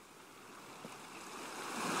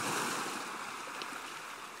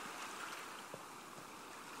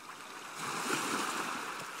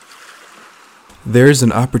There's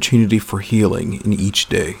an opportunity for healing in each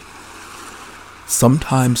day,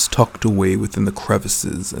 sometimes tucked away within the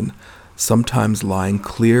crevices and sometimes lying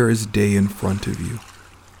clear as day in front of you.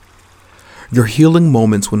 Your healing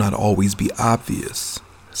moments will not always be obvious,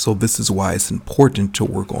 so this is why it's important to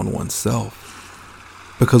work on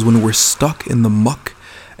oneself. Because when we're stuck in the muck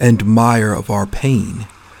and mire of our pain,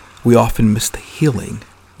 we often miss the healing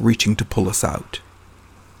reaching to pull us out.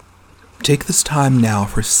 Take this time now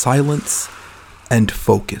for silence and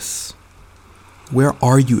focus. Where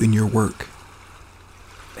are you in your work?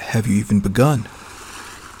 Have you even begun?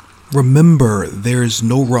 Remember, there is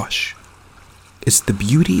no rush. It's the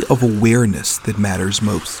beauty of awareness that matters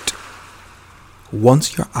most.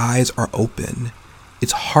 Once your eyes are open,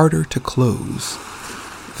 it's harder to close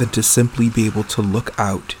than to simply be able to look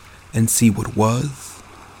out and see what was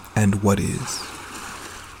and what is.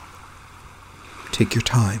 Take your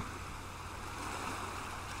time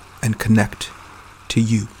and connect to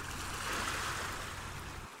you.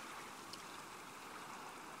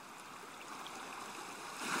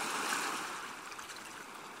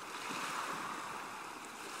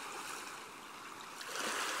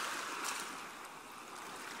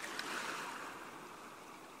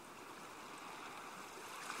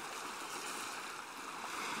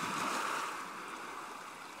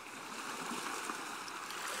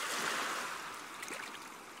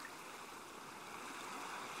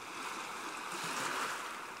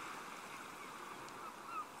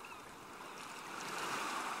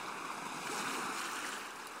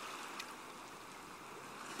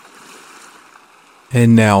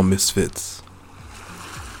 And now, misfits,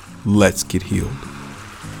 let's get healed.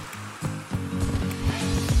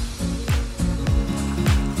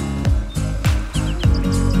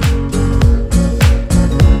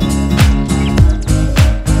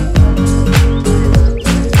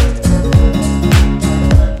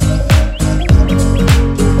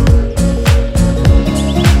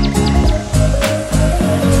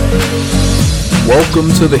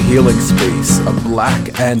 Welcome to The Healing Space, a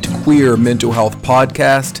Black and queer mental health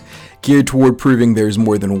podcast geared toward proving there's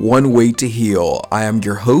more than one way to heal. I am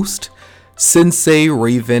your host, Sensei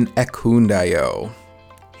Raven Ekundayo.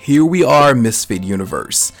 Here we are, Misfit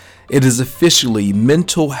Universe. It is officially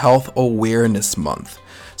Mental Health Awareness Month.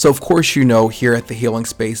 So of course, you know, here at The Healing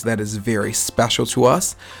Space, that is very special to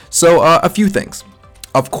us. So a few things.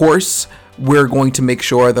 Of course, we're going to make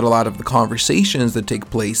sure that a lot of the conversations that take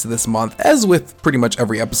place this month, as with pretty much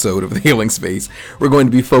every episode of The Healing Space, we're going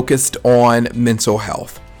to be focused on mental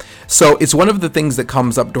health. So it's one of the things that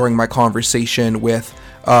comes up during my conversation with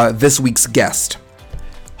this week's guest,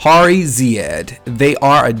 Hari Ziyad. They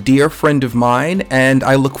are a dear friend of mine, and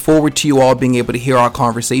I look forward to you all being able to hear our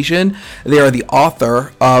conversation. They are the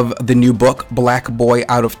author of the new book, Black Boy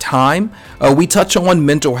Out of Time. We touch on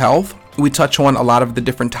mental health. We touch on a lot of the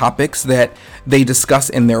different topics that they discuss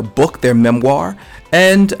in their book, their memoir,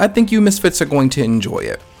 and I think you misfits are going to enjoy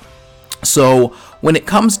it. So when it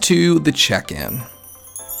comes to the check-in,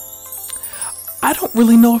 I don't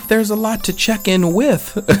really know if there's a lot to check in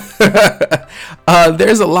with.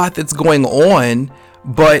 There's a lot that's going on,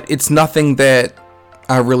 but it's nothing that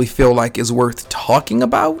I really feel like is worth talking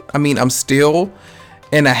about. I mean, I'm still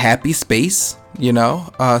in a happy space, you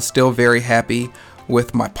know, still very happy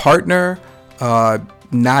with my partner,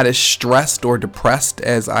 not as stressed or depressed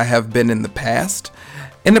as I have been in the past,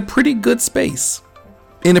 in a pretty good space.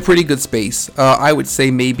 I would say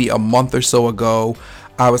maybe a month or so ago,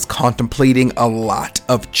 I was contemplating a lot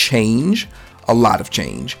of change.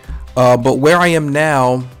 But where I am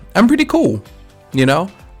now, I'm pretty cool, you know?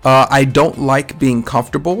 I don't like being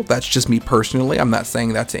comfortable. That's just me personally. I'm not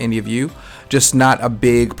saying that to any of you. Just not a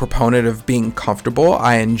big proponent of being comfortable.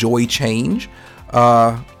 I enjoy change.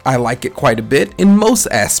 I like it quite a bit in most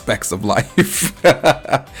aspects of life.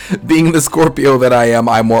 Being the Scorpio that I am,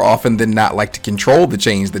 I more often than not like to control the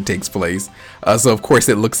change that takes place. So of course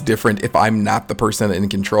it looks different if I'm not the person in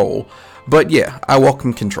control. But yeah, I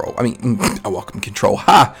welcome control. I welcome control.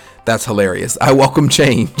 Ha! That's hilarious. I welcome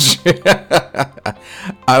change.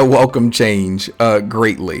 I welcome change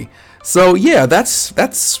greatly. So yeah,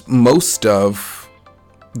 that's most of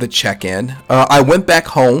the check-in. I went back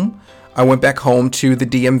home to the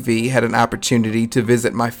DMV, had an opportunity to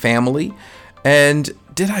visit my family. And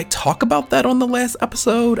did I talk about that on the last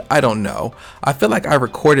episode? I don't know. I feel like I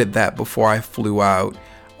recorded that before I flew out,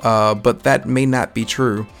 but that may not be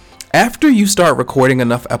true. After you start recording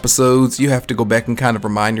enough episodes, you have to go back and kind of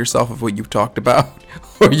remind yourself of what you've talked about,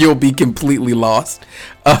 or you'll be completely lost.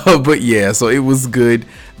 But yeah, so it was good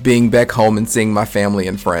being back home and seeing my family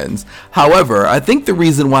and friends. However, I think the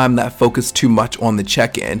reason why I'm not focused too much on the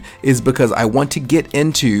check-in is because I want to get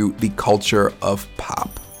into the culture of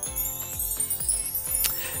pop.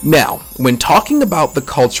 Now, when talking about the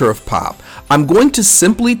culture of pop, I'm going to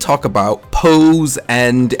simply talk about Pose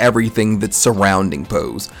and everything that's surrounding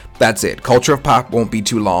Pose. That's it. Culture of pop won't be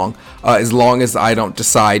too long as I don't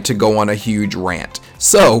decide to go on a huge rant.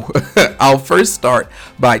 So, I'll first start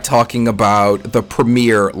by talking about the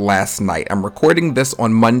premiere last night. I'm recording this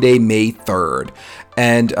on Monday, May 3rd,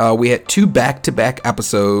 and we had 2 back-to-back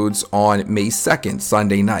episodes on May 2nd,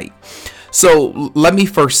 Sunday night. So, let me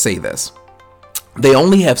first say this. They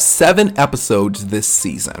only have 7 episodes this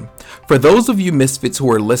season. For those of you misfits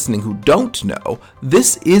who are listening who don't know,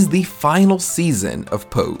 this is the final season of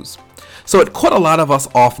Pose. So it caught a lot of us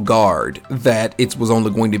off guard that it was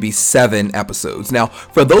only going to be 7 episodes. Now,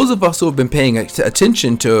 for those of us who have been paying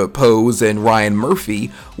attention to Pose and Ryan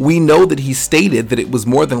Murphy, we know that he stated that it was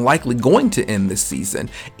more than likely going to end this season,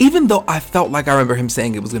 even though I felt like I remember him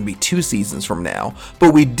saying it was going to be 2 seasons from now,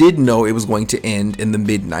 but we did know it was going to end in the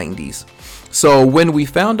mid-90s. So when we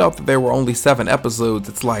found out that there were only 7 episodes,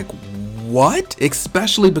 it's like, what?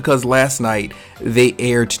 Especially because last night they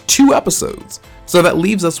aired 2 episodes. So that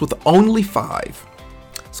leaves us with only 5.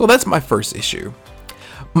 So that's my first issue.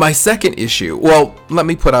 My second issue, well, let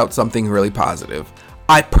me put out something really positive.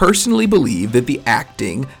 I personally believe that the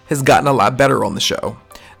acting has gotten a lot better on the show.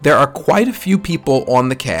 There are quite a few people on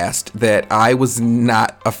the cast that I was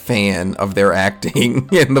not a fan of their acting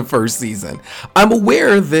in the first season. I'm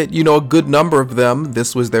aware that, a good number of them,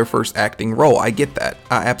 this was their first acting role. I get that.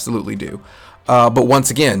 I absolutely do. But once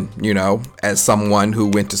again, as someone who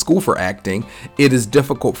went to school for acting, it is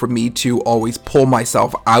difficult for me to always pull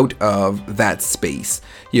myself out of that space.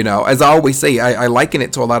 As I always say, I liken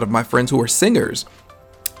it to a lot of my friends who are singers.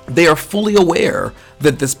 They are fully aware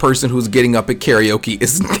that this person who's getting up at karaoke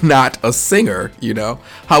is not a singer,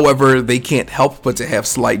 However, they can't help but to have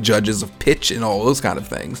slight judges of pitch and all those kind of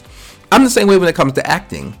things. I'm the same way when it comes to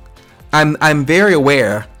acting. I'm very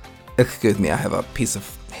aware. Excuse me, I have a piece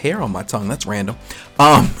of hair on my tongue. That's random.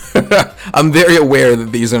 I'm very aware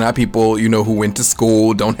that these are not people, who went to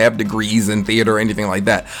school, don't have degrees in theater or anything like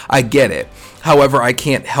that. I get it. However, I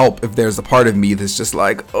can't help if there's a part of me that's just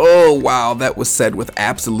like, oh, wow, that was said with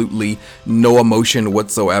absolutely no emotion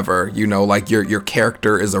whatsoever. Like your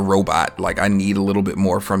character is a robot. Like, I need a little bit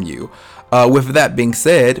more from you. With that being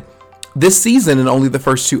said, this season and only the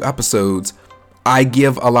first 2 episodes, I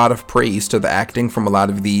give a lot of praise to the acting from a lot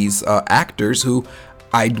of these actors who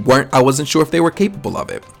I wasn't sure if they were capable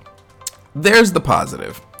of it. There's the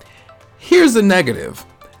positive. Here's the negative.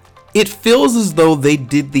 It feels as though they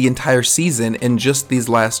did the entire season in just these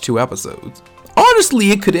last 2 episodes.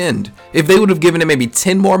 Honestly, it could end. If they would have given it maybe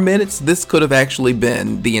 10 more minutes, this could have actually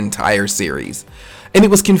been the entire series. And it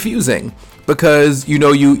was confusing because,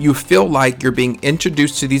 you feel like you're being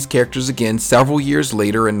introduced to these characters again several years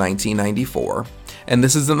later in 1994. And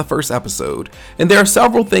this is in the first episode. And there are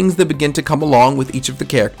several things that begin to come along with each of the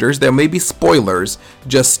characters. There may be spoilers,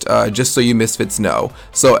 just so you misfits know.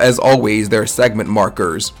 So as always, there are segment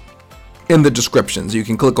markers in the descriptions. You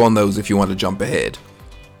can click on those if you want to jump ahead.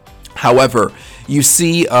 However, you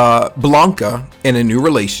see Blanca in a new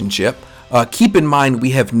relationship. Keep in mind,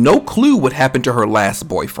 we have no clue what happened to her last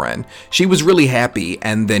boyfriend. She was really happy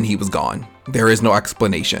and then he was gone. There is no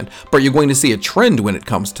explanation, but you're going to see a trend when it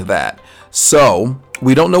comes to that. So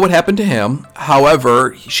we don't know what happened to him.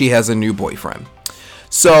 However, she has a new boyfriend.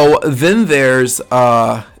 So then there's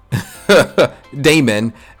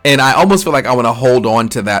Damon, and I almost feel like I want to hold on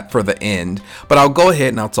to that for the end, but I'll go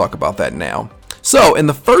ahead and I'll talk about that now. So in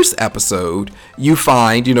the first episode, you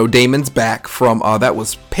find, Damon's back from, that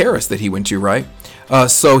was Paris that he went to, right?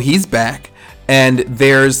 So he's back, and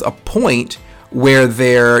there's a point where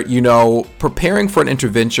they're, preparing for an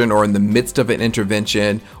intervention or in the midst of an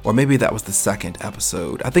intervention, or maybe that was the second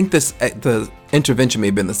episode. I think the intervention may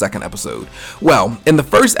have been the second episode. Well, in the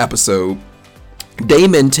first episode,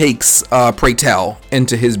 Damon takes Pray Tell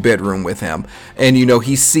into his bedroom with him, and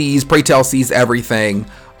Pray Tell sees everything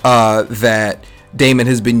that Damon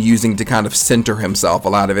has been using to kind of center himself, a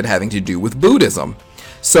lot of it having to do with Buddhism.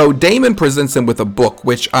 So Damon presents him with a book,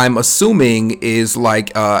 which I'm assuming is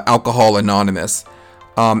like Alcohol Anonymous,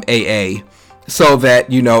 AA, so that,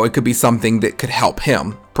 it could be something that could help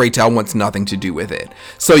him. Pray Tell wants nothing to do with it.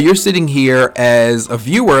 So you're sitting here as a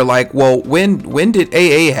viewer like, well, when did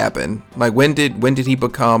AA happen? Like, when did he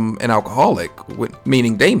become an alcoholic?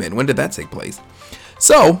 Meaning Damon, when did that take place?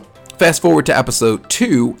 So fast forward to episode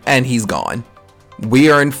 2 and he's gone.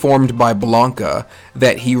 We are informed by Blanca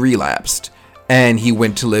that he relapsed and he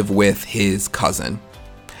went to live with his cousin.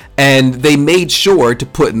 And they made sure to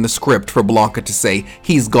put in the script for Blanca to say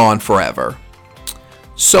he's gone forever.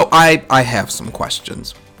 So I have some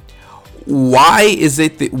questions. Why is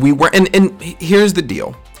it that we were, and here's the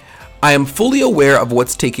deal. I am fully aware of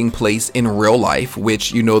what's taking place in real life,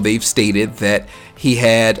 which, you know, they've stated that he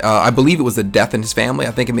had, I believe it was a death in his family.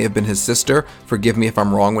 I think it may have been his sister. Forgive me if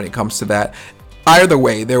I'm wrong when it comes to that. Either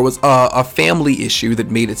way, there was a family issue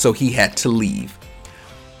that made it so he had to leave.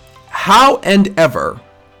 How and ever,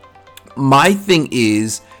 my thing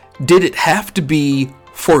is, did it have to be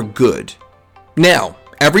for good? Now,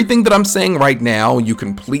 everything that I'm saying right now, you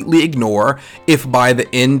completely ignore if by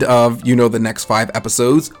the end of, you know, the next 5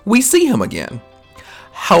 episodes, we see him again.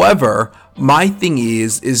 However, my thing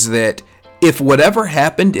is that if whatever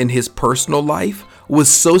happened in his personal life was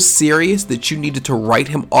so serious that you needed to write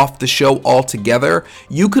him off the show altogether,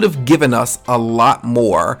 you could have given us a lot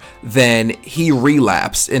more than he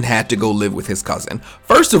relapsed and had to go live with his cousin.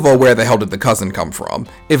 First of all, where the hell did the cousin come from?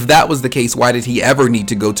 If that was the case, why did he ever need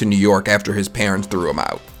to go to New York after his parents threw him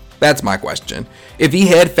out? That's my question. If he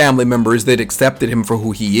had family members that accepted him for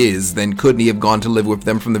who he is, then couldn't he have gone to live with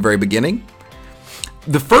them from the very beginning?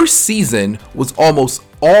 The first season was almost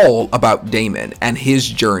all about Damon and his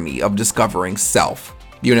journey of discovering self.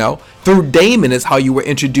 You know, through Damon is how you were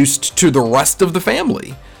introduced to the rest of the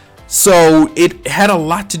family. So it had a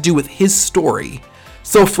lot to do with his story.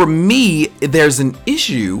 So for me, there's an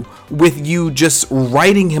issue with you just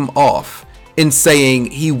writing him off and saying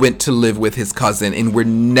he went to live with his cousin and we're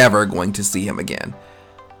never going to see him again.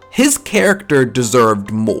 His character deserved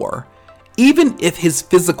more. Even if his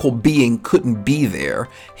physical being couldn't be there,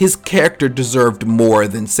 his character deserved more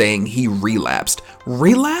than saying he relapsed.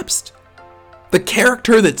 Relapsed? The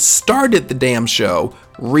character that started the damn show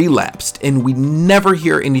relapsed, and we never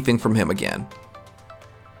hear anything from him again.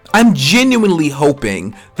 I'm genuinely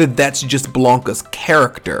hoping that that's just Blanca's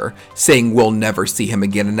character saying we'll never see him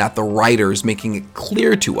again, and not the writers making it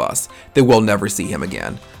clear to us that we'll never see him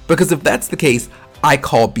again. Because if that's the case, I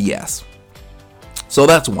call BS. So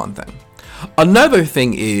that's one thing. Another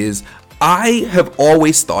thing is, I have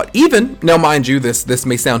always thought, even now, mind you, this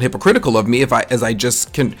may sound hypocritical of me if I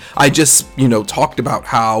just talked about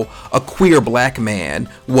how a queer black man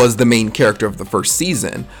was the main character of the first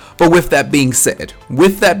season. But with that being said,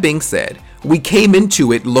 we came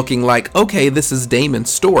into it looking like, okay, this is Damon's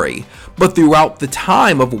story. But throughout the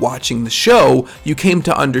time of watching the show, you came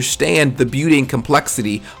to understand the beauty and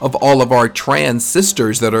complexity of all of our trans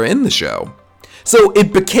sisters that are in the show. So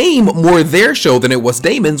it became more their show than it was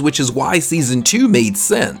Damon's, which is why season 2 made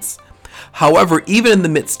sense. However, even in the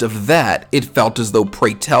midst of that, it felt as though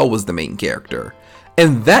Pray Tell was the main character.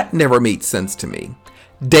 And that never made sense to me.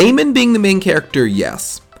 Damon being the main character,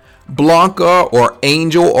 yes. Blanca or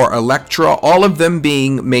Angel or Elektra, all of them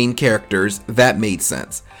being main characters, that made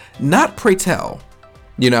sense. Not Pray Tell,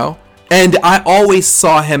 you know? And I always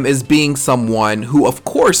saw him as being someone who, of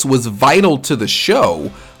course, was vital to the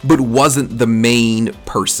show, but wasn't the main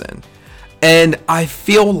person. And I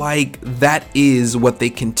feel like that is what they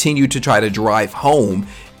continue to try to drive home,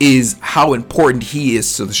 is how important he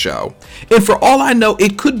is to the show. And for all I know,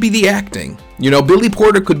 it could be the acting. You know, Billy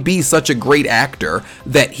Porter could be such a great actor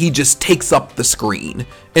that he just takes up the screen.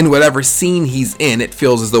 In whatever scene he's in, it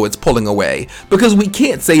feels as though it's pulling away. Because we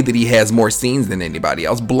can't say that he has more scenes than anybody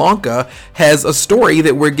else. Blanca has a story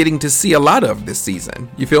that we're getting to see a lot of this season.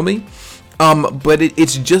 You feel me? But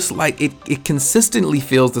it's just like, it consistently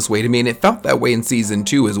feels this way to me, and it felt that way in season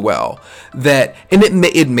 2 as well. That, and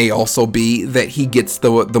it may also be that he gets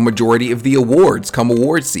the majority of the awards come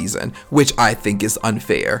awards season, which I think is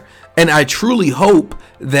unfair. And I truly hope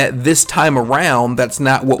that this time around, that's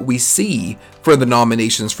not what we see for the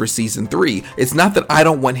nominations for season 3. It's not that I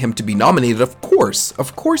don't want him to be nominated. Of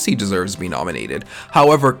course he deserves to be nominated.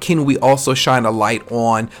 However, can we also shine a light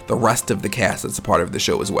on the rest of the cast that's a part of the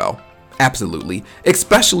show as well? Absolutely.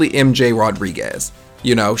 Especially MJ Rodriguez.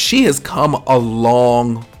 You know, she has come a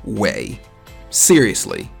long way.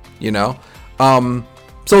 Seriously, you know?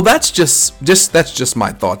 So that's just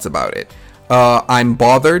my thoughts about it. I'm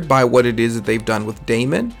bothered by what it is that they've done with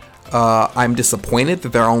Damon. I'm disappointed that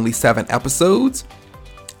there are only 7 episodes.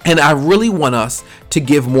 And I really want us to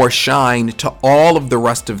give more shine to all of the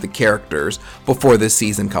rest of the characters before this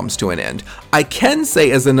season comes to an end. I can say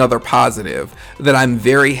as another positive that I'm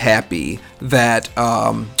very happy that,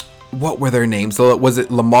 what were their names? Was it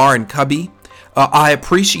Lamar and Cubby? I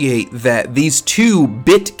appreciate that these 2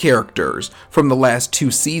 bit characters from the last 2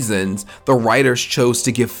 seasons, the writers chose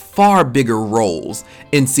to give far bigger roles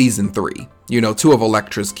in season 3. You know, 2 of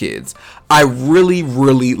Elektra's kids. I really,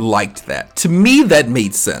 really liked that. To me, that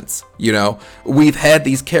made sense. You know, we've had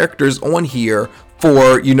these characters on here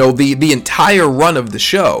for, the entire run of the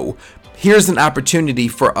show, here's an opportunity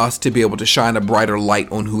for us to be able to shine a brighter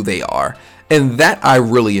light on who they are. And that I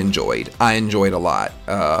really enjoyed. I enjoyed a lot.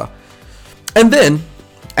 And then,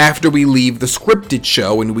 after we leave the scripted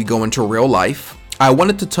show and we go into real life, I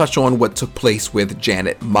wanted to touch on what took place with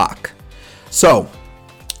Janet Mock. So,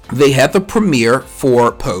 they had the premiere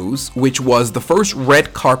for Pose, which was the first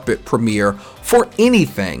red carpet premiere for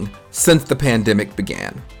anything since the pandemic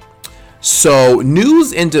began. So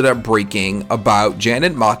news ended up breaking about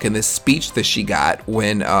Janet Mock and this speech that she got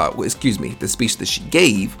the speech that she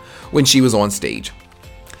gave when she was on stage.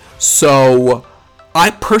 So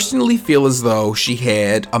I personally feel as though she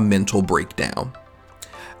had a mental breakdown.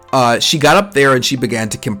 She got up there and she began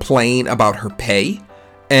to complain about her pay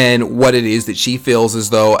and what it is that she feels as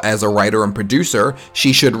though as a writer and producer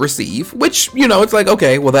she should receive, which, it's like,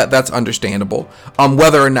 okay, well that's understandable.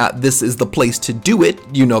 Whether or not this is the place to do it,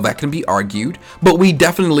 that can be argued, but we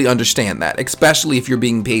definitely understand that, especially if you're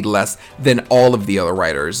being paid less than all of the other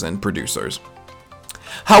writers and producers.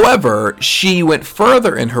 However, she went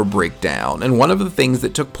further in her breakdown, and one of the things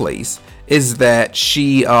that took place is that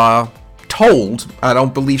she told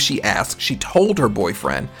her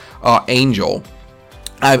boyfriend, Angel,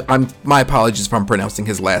 my apologies if I'm pronouncing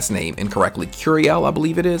his last name incorrectly. Curiel, I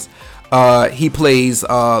believe it is. He plays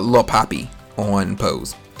Lil Poppy on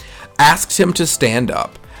Pose. Asked him to stand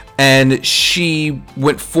up, and she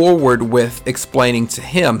went forward with explaining to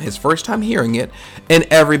him, his first time hearing it, and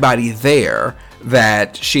everybody there,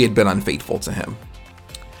 that she had been unfaithful to him.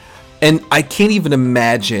 And I can't even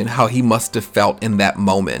imagine how he must have felt in that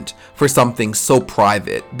moment for something so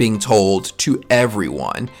private being told to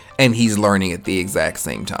everyone, and he's learning at the exact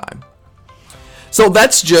same time. So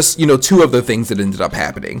that's just, two of the things that ended up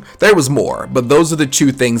happening. There was more, but those are the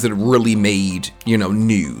two things that really made,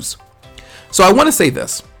 news. So I want to say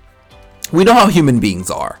this. We know how human beings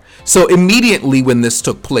are. So immediately when this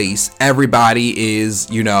took place, everybody is,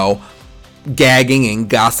 gagging and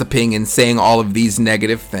gossiping and saying all of these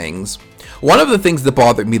negative things. One of the things that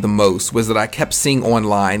bothered me the most was that I kept seeing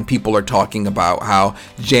online people are talking about how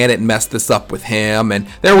Janet messed this up with him, and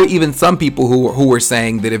there were even some people who were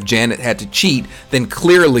saying that if Janet had to cheat, then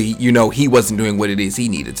clearly, he wasn't doing what it is he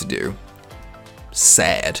needed to do.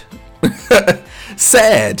 Sad.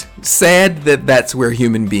 Sad that that's where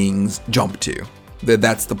human beings jump to,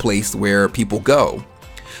 that's the place where people go.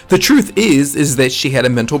 The truth is that she had a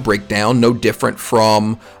mental breakdown, no different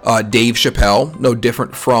from Dave Chappelle, no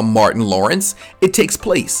different from Martin Lawrence. It takes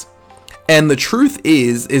place. And the truth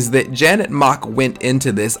is that Janet Mock went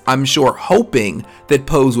into this, I'm sure, hoping that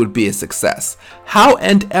Pose would be a success.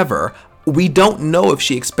 However, we don't know if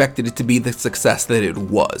she expected it to be the success that it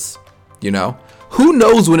was, Who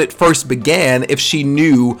knows when it first began if she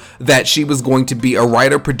knew that she was going to be a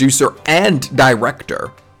writer, producer, and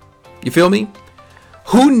director. You feel me?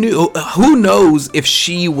 Who knows if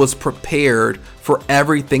she was prepared for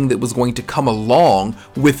everything that was going to come along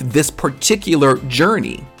with this particular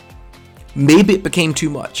journey? Maybe it became too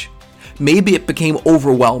much. Maybe it became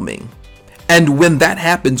overwhelming. And when that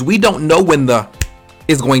happens, we don't know when the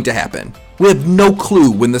is going to happen. We have no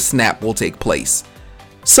clue when the snap will take place.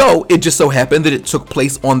 So it just so happened that it took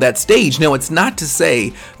place on that stage. Now, it's not to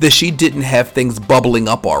say that she didn't have things bubbling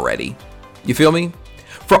up already. You feel me?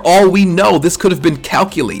 For all we know, this could have been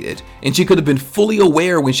calculated, and she could have been fully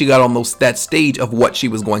aware when she got on that stage of what she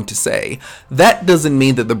was going to say. That doesn't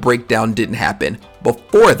mean that the breakdown didn't happen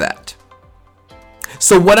before that.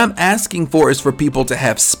 So what I'm asking for is for people to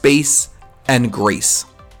have space and grace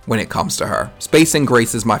when it comes to her. Space and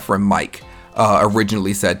grace, as my friend Mike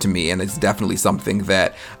originally said to me, and it's definitely something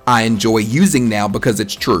that I enjoy using now because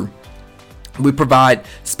it's true. We provide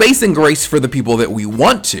space and grace for the people that we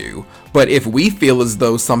want to, but if we feel as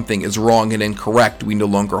though something is wrong and incorrect, we no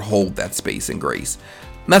longer hold that space and grace.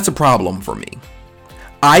 And that's a problem for me.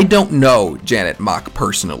 I don't know Janet Mock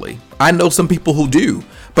personally. I know some people who do,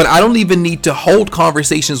 but I don't even need to hold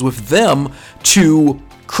conversations with them to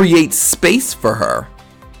create space for her,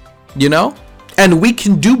 And we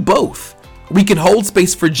can do both. We can hold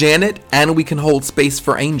space for Janet and we can hold space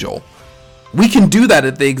for Angel. We can do that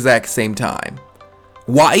at the exact same time.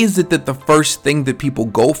 Why is it that the first thing that people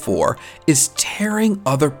go for is tearing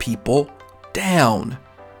other people down?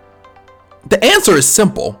 The answer is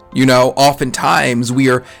simple. Oftentimes we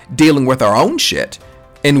are dealing with our own shit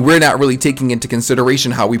and we're not really taking into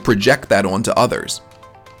consideration how we project that onto others.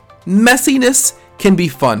 Messiness can be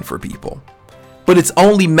fun for people, but it's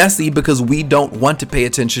only messy because we don't want to pay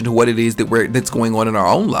attention to what it is that's going on in our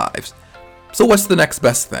own lives. So what's the next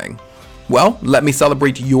best thing? Well, let me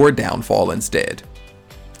celebrate your downfall instead.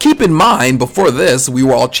 Keep in mind, before this, we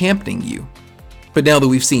were all championing you. But now that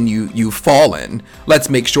we've seen you've fallen, let's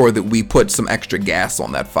make sure that we put some extra gas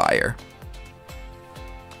on that fire.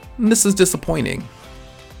 And this is disappointing.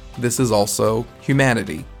 This is also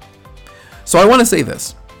humanity. So I want to say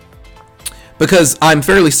this, because I'm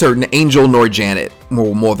fairly certain Angel nor Janet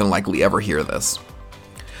will more than likely ever hear this.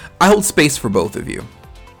 I hold space for both of you.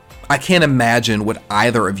 I can't imagine what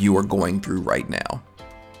either of you are going through right now.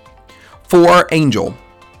 For Angel,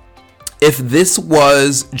 if this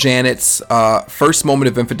was Janet's first moment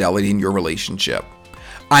of infidelity in your relationship,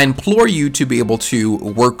 I implore you to be able to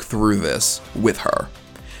work through this with her.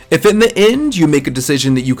 If in the end you make a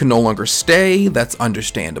decision that you can no longer stay, that's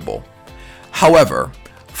understandable. However,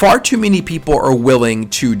 far too many people are willing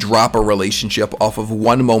to drop a relationship off of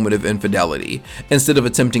one moment of infidelity instead of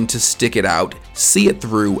attempting to stick it out, see it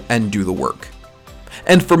through, and do the work.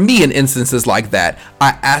 And for me, in instances like that, I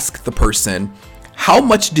ask the person, how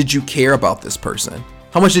much did you care about this person?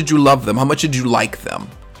 How much did you love them? How much did you like them?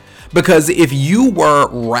 Because if you were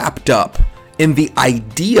wrapped up in the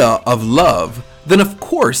idea of love, then of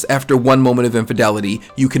course, after one moment of infidelity,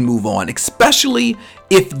 you can move on, especially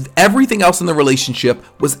if everything else in the relationship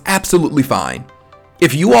was absolutely fine.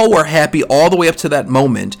 If you all were happy all the way up to that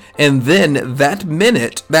moment, and then that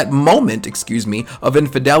moment of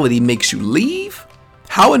infidelity makes you leave,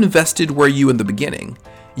 how invested were you in the beginning?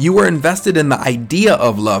 You were invested in the idea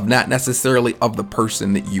of love, not necessarily of the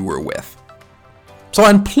person that you were with. So I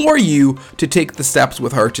implore you to take the steps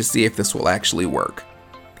with her to see if this will actually work.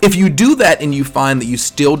 If you do that and you find that you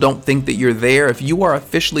still don't think that you're there, if you are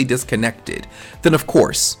officially disconnected, then of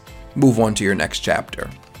course, move on to your next chapter.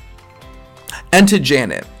 And to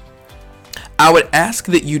Janet, I would ask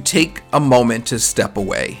that you take a moment to step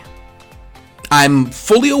away. I'm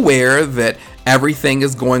fully aware that everything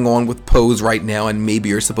is going on with Pose right now, and maybe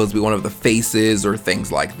you're supposed to be one of the faces or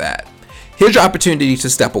things like that. Here's your opportunity to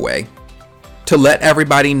step away, to let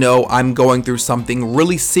everybody know I'm going through something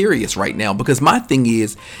really serious right now. Because my thing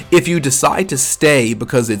is, if you decide to stay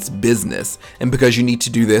because it's business and because you need to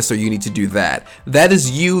do this or you need to do that, that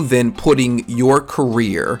is you then putting your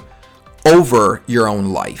career over your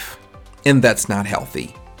own life. And that's not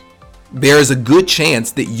healthy. There is a good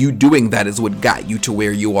chance that you doing that is what got you to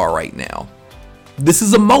where you are right now. This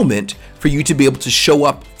is a moment for you to be able to show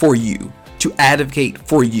up for you, to advocate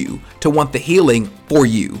for you, to want the healing for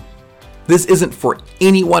you. This isn't for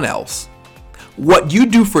anyone else. What you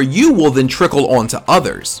do for you will then trickle on to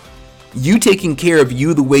others. You taking care of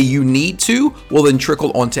you the way you need to will then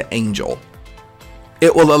trickle onto Angel.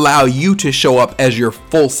 It will allow you to show up as your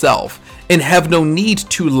full self and have no need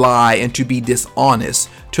to lie and to be dishonest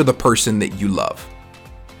to the person that you love.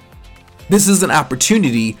 This is an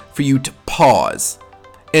opportunity for you to pause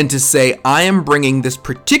and to say, I am bringing this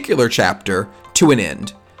particular chapter to an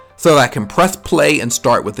end so that I can press play and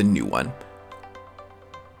start with a new one.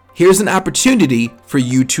 Here's an opportunity for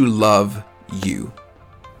you to love you.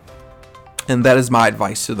 And that is my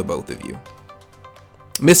advice to the both of you.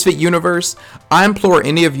 Misfit Universe, I implore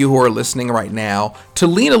any of you who are listening right now to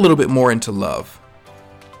lean a little bit more into love.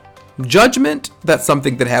 Judgment, that's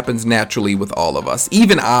something that happens naturally with all of us.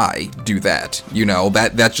 Even I do that.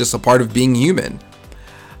 That's just a part of being human.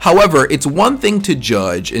 However, it's one thing to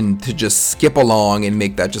judge and to just skip along and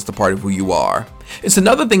make that just a part of who you are. It's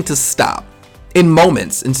another thing to stop in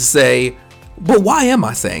moments and to say, but why am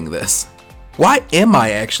I saying this? Why am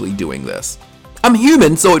I actually doing this? I'm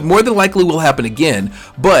human, so it more than likely will happen again.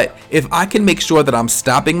 But if I can make sure that I'm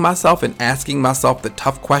stopping myself and asking myself the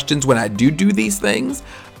tough questions when I do these things,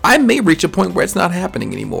 I may reach a point where it's not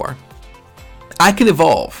happening anymore. I can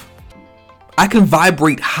evolve. I can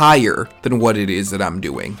vibrate higher than what it is that I'm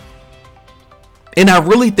doing. And I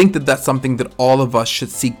really think that that's something that all of us should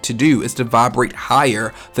seek to do, is to vibrate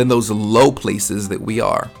higher than those low places that we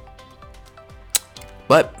are.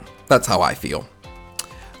 But that's how I feel.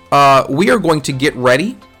 We are going to get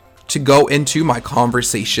ready to go into my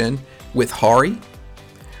conversation with Hari.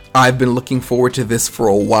 I've been looking forward to this for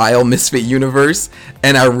a while, Misfit Universe,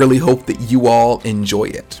 and I really hope that you all enjoy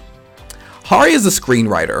it. Hari is a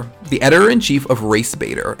screenwriter, the editor-in-chief of Race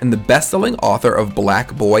Baiter, and the best-selling author of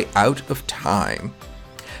Black Boy Out of Time.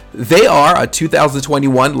 They are a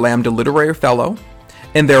 2021 Lambda Literary Fellow,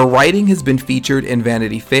 and their writing has been featured in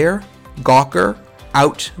Vanity Fair, Gawker,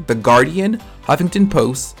 Out, The Guardian, Huffington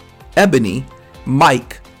Post, Ebony,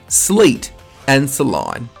 Mike, Slate, and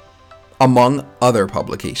Salon, among other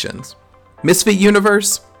publications. Misfit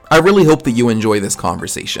Universe, I really hope that you enjoy this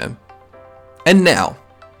conversation. And now,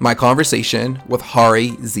 my conversation with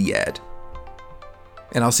Hari Ziyad.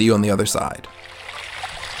 And I'll see you on the other side.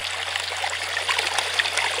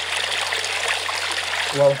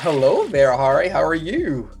 Well, hello there, Hari. How are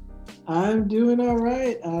you? I'm doing all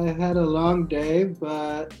right. I had a long day,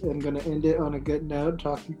 but I'm going to end it on a good note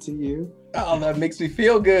talking to you. Oh, that makes me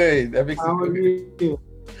feel good. That makes me How feel are good. you?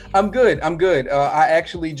 I'm good. I'm good. I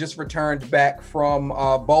actually just returned back from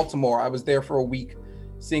Baltimore. I was there for a week,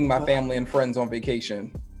 seeing my Uh, family and friends on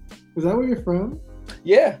vacation. is that where you're from?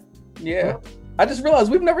 Yeah, yeah. Oh, I just realized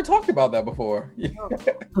we've never talked about that before.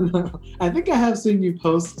 no. I think I have seen you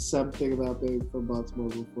post something about being from Baltimore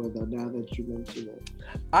before, though, now that you mention it.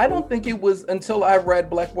 I don't think it was until I read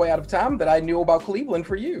Black Boy Out of Time that I knew about Cleveland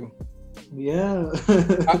for you. Yeah.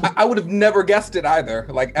 I would have never guessed it either,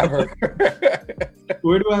 like ever.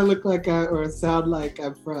 Where do I look like or sound like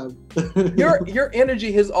I'm from? Your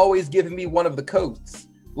energy has always given me one of the coasts.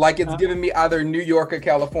 Like it's given me either New York or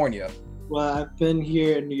California. Well, I've been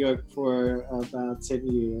here in New York for about 10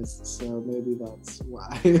 years, so maybe that's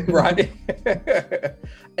why. Right.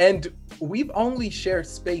 And we've only shared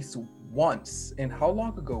space once. And how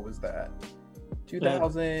long ago was that?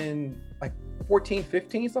 2000, like 14,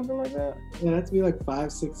 15, something like that? Yeah, that's be like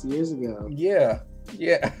 5-6 years ago. Yeah.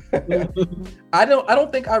 Yeah. I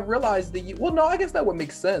don't think I realized that well, no, I guess that would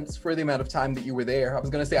make sense for the amount of time that you were there. I was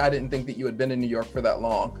gonna say I didn't think that you had been in New York for that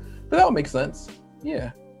long, but that would make sense.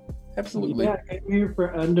 Yeah, absolutely. Yeah, I came here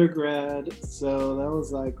for undergrad, so that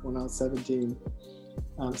was like when I was 17.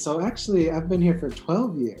 So actually, I've been here for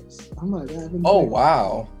 12 years. Oh my God. Oh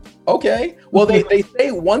wow. Okay. Well, they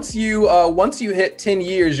say once you hit 10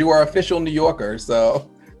 years, you are official New Yorker. So.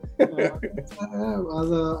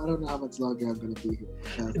 Although I don't know how much longer I'm going to be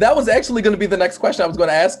here. That was actually going to be the next question I was going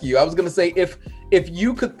to ask you. I was going to say if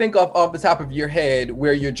you could think off the top of your head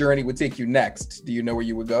where your journey would take you next, do you know where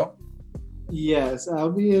you would go? Yes,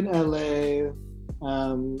 I'll be in LA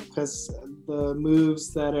because the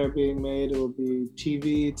moves that are being made will be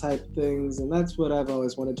TV type things, and that's what I've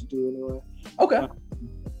always wanted to do anyway. Okay.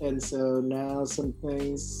 And so now some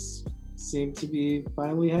things seem to be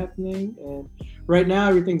finally happening, and right now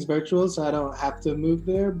everything's virtual, so I don't have to move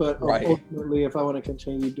there, but ultimately if I want to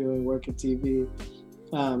continue doing work at TV,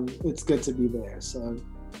 it's good to be there. So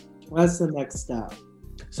that's the next step.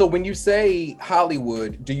 So when you say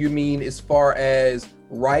Hollywood, do you mean as far as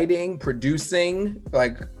writing, producing,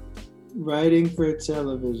 like writing for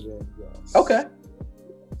television? Yes. Okay.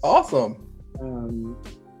 Awesome.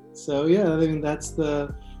 So yeah, I mean that's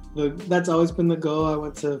that's always been the goal. I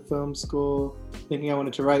went to film school thinking I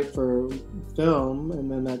wanted to write for film,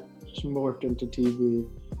 and then that morphed into TV.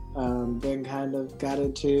 Then kind of got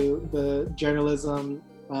into the journalism,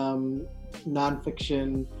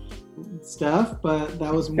 nonfiction stuff, but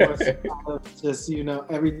that was more of just,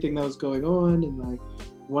 everything that was going on and like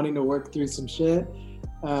wanting to work through some shit.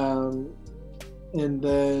 And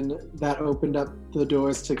then that opened up the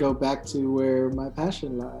doors to go back to where my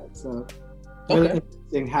passion lied. So really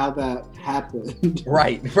interesting how that happened.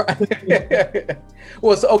 Right.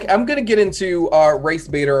 Well, so okay, I'm gonna get into Race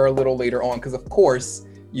Baiter a little later on because of course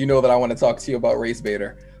you know that I want to talk to you about Race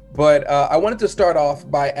Baiter. But I wanted to start off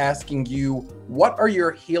by asking you, what are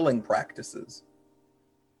your healing practices?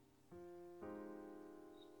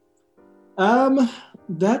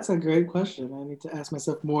 That's a great question. I need to ask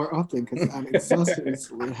myself more often because I'm exhausted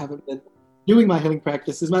recently. I haven't been doing my healing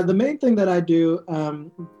practices. The main thing that I do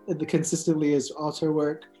consistently is altar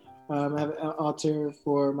work. I have an altar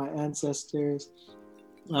for my ancestors.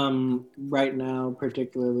 Right now,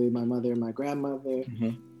 particularly my mother and my grandmother.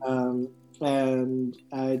 Mm-hmm. And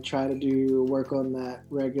I try to do work on that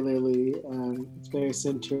regularly. It's very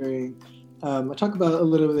centering. I talk about it a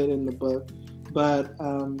little bit in the book, but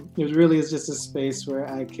it really is just a space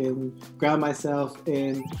where I can ground myself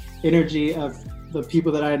in energy of the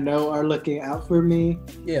people that I know are looking out for me.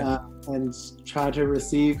 Yeah. And try to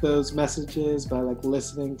receive those messages by like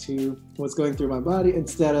listening to what's going through my body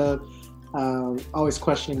instead of always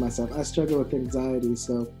questioning myself. I struggle with anxiety,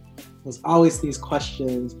 so there's always these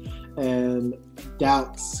questions and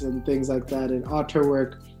doubts and things like that, and altar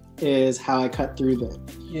work is how I cut through them.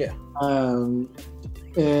 Yeah.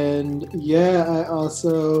 And yeah, I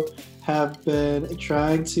also have been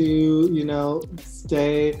trying to,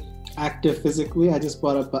 stay active physically. I just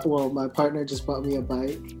bought my partner just bought me a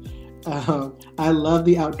bike. I love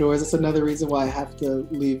the outdoors. That's another reason why I have to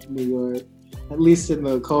leave New York, at least in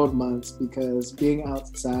the cold months, because being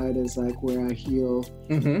outside is like where I heal.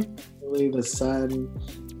 Mm-hmm. Really, the sun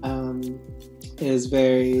is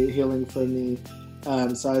very healing for me.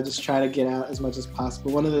 So I just try to get out as much as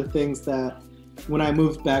possible. One of the things that when I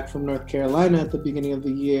moved back from North Carolina at the beginning of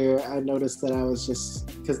the year, I noticed that I was just,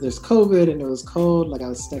 because there's COVID and it was cold, like I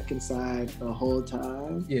was stuck inside the whole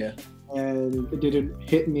time. Yeah. And it didn't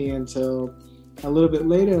hit me until a little bit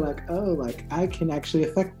later, like, oh, like I can actually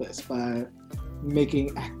affect this by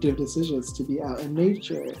making active decisions to be out in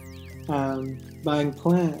nature, buying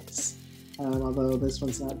plants, although this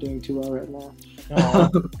one's not doing too well right now.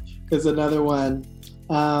 Is another one.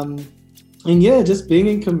 And yeah, just being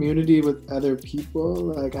in community with other people.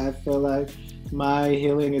 Like, I feel like my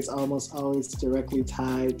healing is almost always directly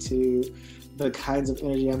tied to the kinds of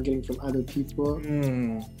energy I'm getting from other people.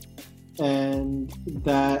 And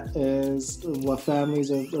that is what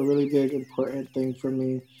families are a really big, important thing for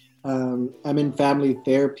me. I'm in family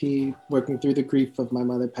therapy, working through the grief of my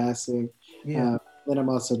mother passing. Then I'm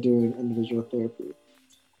also doing individual therapy.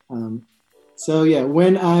 So yeah,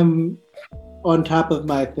 when I'm on top of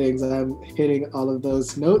my things, I'm hitting all of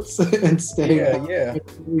those notes and staying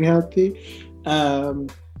healthy.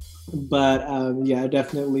 But I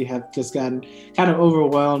definitely have just gotten kind of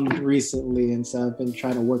overwhelmed recently, and so I've been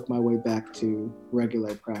trying to work my way back to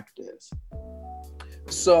regular practice.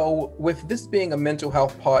 So with this being a mental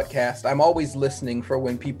health podcast, I'm always listening for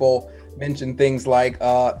when people mention things like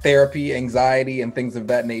therapy, anxiety, and things of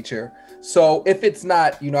that nature. So if it's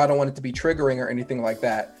not, I don't want it to be triggering or anything like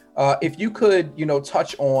that. If you could,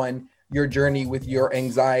 touch on your journey with your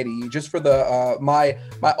anxiety, just for the my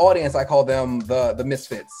audience, I call them the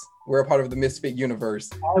misfits. We're a part of the misfit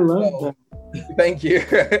universe. I love that. Thank you.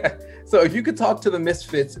 So if you could talk to the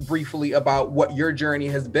misfits briefly about what your journey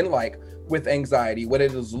has been like with anxiety, what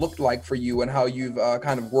it has looked like for you, and how you've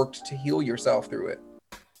kind of worked to heal yourself through it.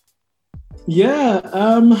 Yeah,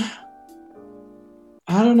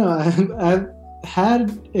 I don't know. I've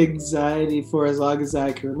had anxiety for as long as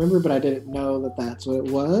I can remember, but I didn't know that that's what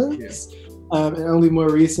it was. And only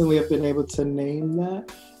more recently I've been able to name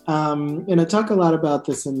that. And I talk a lot about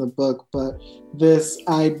this in the book, but this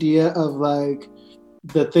idea of like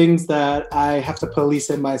the things that I have to police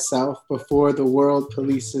in myself before the world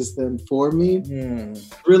polices them for me,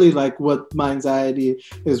 really like what my anxiety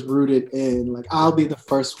is rooted in. Like, I'll be the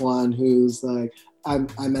first one who's like,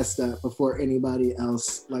 I messed up before anybody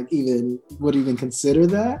else like would even consider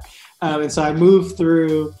that. And so I move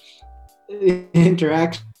through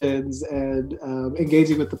interactions and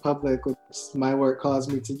engaging with the public, which my work calls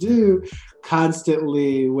me to do,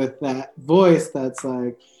 constantly with that voice that's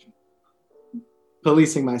like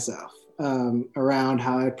policing myself around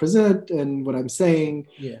how I present and what I'm saying.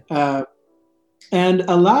 And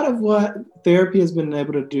a lot of what therapy has been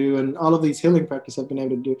able to do, and all of these healing practices have been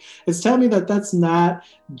able to do, is tell me that that's not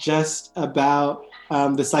just about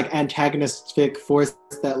this like antagonistic force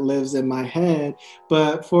that lives in my head,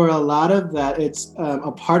 but for a lot of that, it's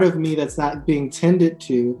a part of me that's not being tended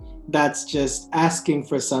to, that's just asking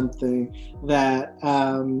for something that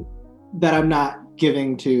that I'm not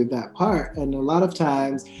giving to that part. And a lot of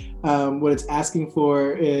times, what it's asking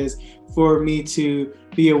for is for me to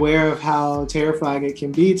be aware of how terrifying it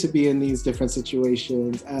can be to be in these different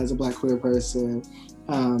situations as a Black queer person.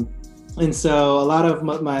 And so a lot of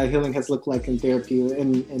my healing has looked like in therapy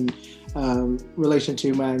in relation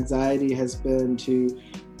to my anxiety has been to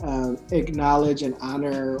acknowledge and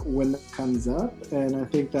honor when it comes up. And I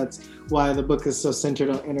think that's why the book is so centered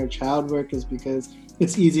on inner child work, is because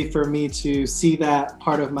it's easy for me to see that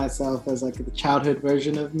part of myself as like the childhood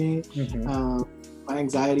version of me. My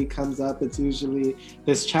anxiety comes up, it's usually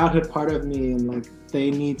this childhood part of me, and like they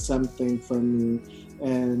need something from me,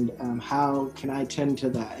 and how can I tend to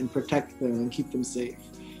that and protect them and keep them safe,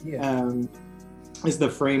 is the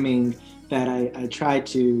framing that I try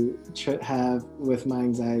to have with my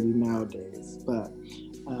anxiety nowadays. But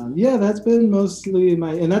that's been mostly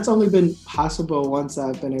and that's only been possible once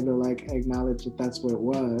I've been able to like acknowledge that that's what it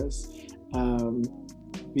was.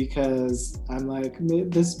 Because I'm like,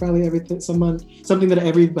 this is probably something that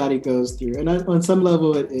everybody goes through, and on some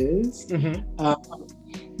level it is.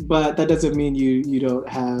 But that doesn't mean you don't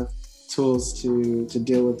have tools to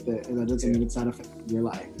deal with it, and that doesn't mean it's not affecting your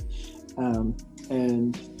life.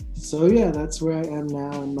 And so that's where I am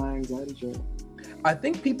now in my anxiety journey. I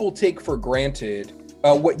think people take for granted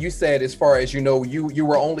what you said, as far as you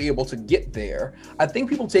were only able to get there. I think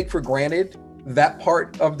people take for granted that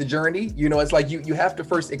part of the journey. It's like you have to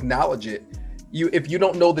first acknowledge it. If you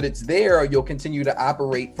don't know that it's there, you'll continue to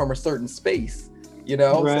operate from a certain space, Right.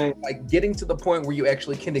 So, like, getting to the point where you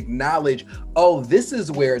actually can acknowledge, oh, this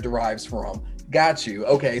is where it derives from. Got you.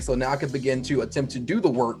 Okay, so now I can begin to attempt to do the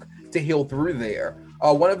work to heal through there.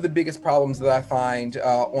 One of the biggest problems that I find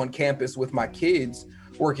on campus with my kids,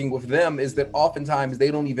 working with them, is that oftentimes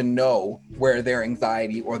they don't even know where their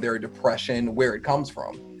anxiety or their depression, where it comes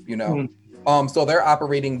from, So they're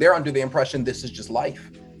under the impression this is just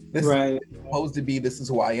life. This is supposed to be, this is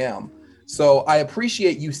who I am. So I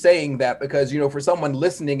appreciate you saying that, because, for someone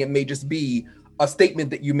listening, it may just be, a statement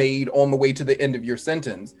that you made on the way to the end of your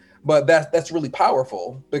sentence. But that's really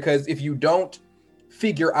powerful, because if you don't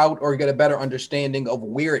figure out or get a better understanding of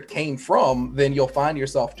where it came from, then you'll find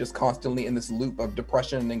yourself just constantly in this loop of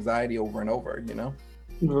depression and anxiety over and over, you know?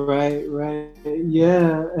 Right,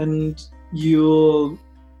 yeah. And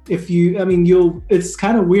it's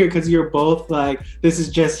kind of weird because you're both like, this is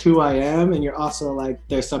just who I am, and you're also like,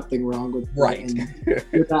 there's something wrong with me. Right. And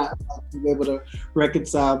you're not able to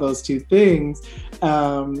reconcile those two things.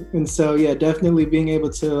 And so, yeah, definitely being able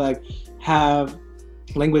to like have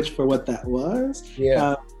language for what that was.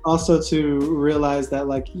 Yeah. Also to realize that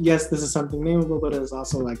like, yes, this is something nameable, but it's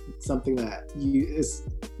also like something that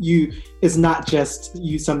is not just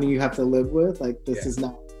something you have to live with. Like this is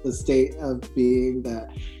not the state of being that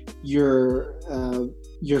you're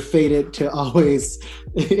fated to always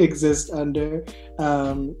exist under.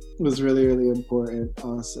 Was really, really important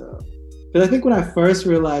also. But I think when I first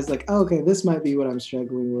realized like, oh, okay, this might be what I'm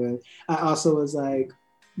struggling with, I also was like,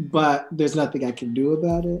 but there's nothing I can do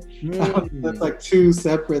about it. That's like two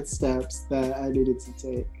separate steps that I needed to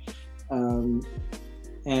take.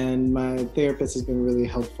 And my therapist has been really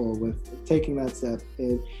helpful with taking that step.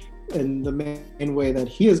 And the main way that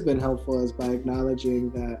he has been helpful is by acknowledging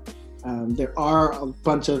that there are a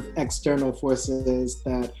bunch of external forces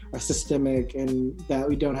that are systemic and that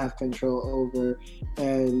we don't have control over.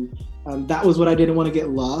 And that was what I didn't want to get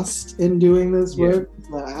lost in doing this work.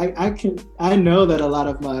 I know that a lot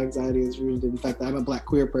of my anxiety is rooted in the fact that I'm a Black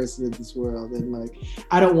queer person in this world. And like,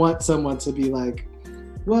 I don't want someone to be like,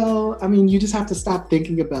 well, I mean, you just have to stop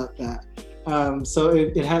thinking about that. So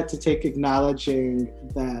it had to take acknowledging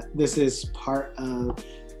that this is part of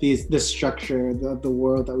this structure of the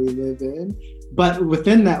world that we live in. But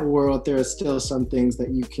within that world, there are still some things that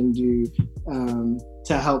you can do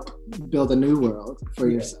to help build a new world for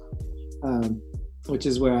yourself, which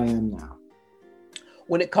is where I am now.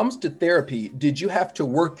 When it comes to therapy, did you have to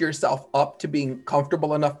work yourself up to being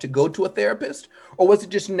comfortable enough to go to a therapist? Or was it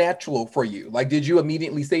just natural for you? Like, did you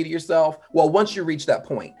immediately say to yourself, well, once you reach that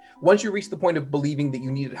point, once you reach the point of believing that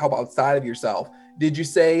you needed help outside of yourself, did you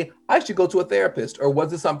say, I should go to a therapist? Or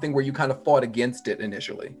was it something where you kind of fought against it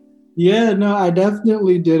initially? Yeah, no, I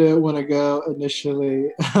definitely didn't want to go initially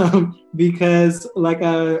because like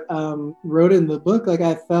I wrote in the book, like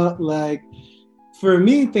I felt like for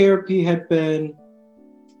me, therapy had been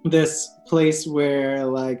this place where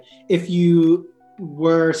like, if you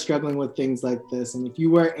were struggling with things like this, and if you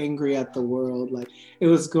were angry at the world, like it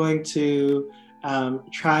was going to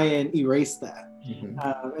try and erase that.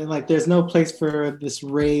 And like, there's no place for this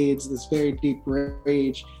rage, this very deep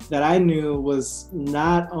rage that I knew was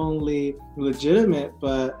not only legitimate,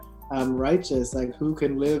 but righteous. Like, who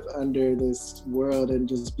can live under this world and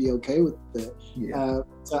just be okay with it?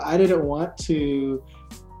 So I didn't want to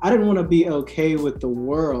be okay with the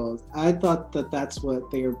world. I thought that that's what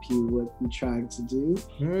therapy would be trying to do.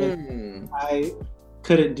 And I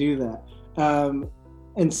couldn't do that.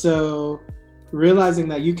 And so realizing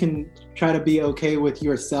that you can try to be okay with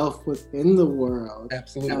yourself within the world.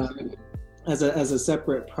 Absolutely. As a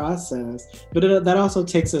separate process. But that also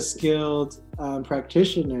takes a skilled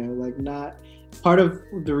practitioner. Like, not part of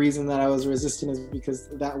the reason that I was resistant is because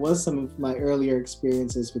that was some of my earlier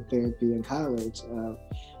experiences with therapy in college.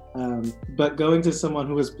 But going to someone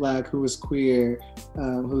who was Black, who was queer,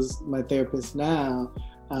 who's my therapist now,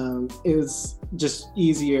 it was just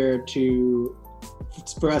easier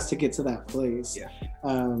for us to get to that place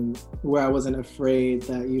where I wasn't afraid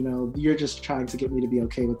that, you're just trying to get me to be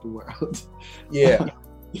okay with the world. Yeah.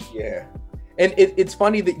 And it's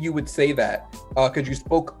funny that you would say that because you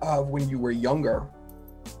spoke of when you were younger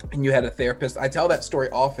and you had a therapist. I tell that story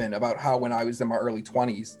often about how when I was in my early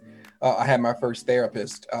 20s, I had my first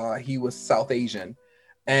therapist. He was South Asian,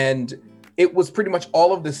 and it was pretty much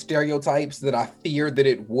all of the stereotypes that I feared that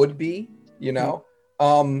it would be,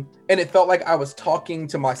 and it felt like I was talking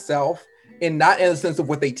to myself, and not in the sense of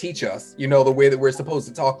what they teach us, the way that we're supposed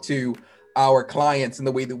to talk to our clients and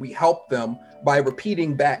the way that we help them by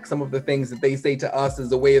repeating back some of the things that they say to us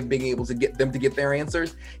as a way of being able to get them to get their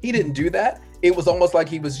answers. He didn't do that. It was almost like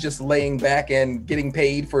he was just laying back and getting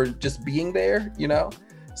paid for just being there,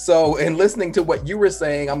 So in listening to what you were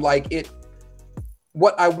saying, I'm like,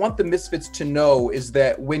 what I want the misfits to know is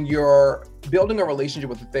that when you're building a relationship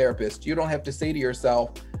with a therapist, you don't have to say to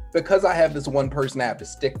yourself, because I have this one person, I have to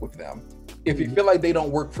stick with them. If you feel like they don't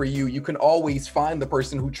work for you, you can always find the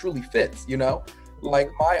person who truly fits, Like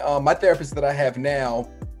my therapist that I have now,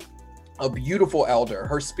 a beautiful elder,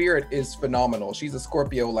 her spirit is phenomenal. She's a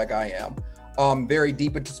Scorpio like I am. Very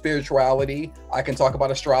deep into spirituality. I can talk about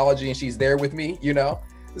astrology and she's there with me,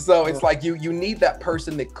 So it's like you need that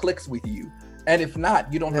person that clicks with you. And if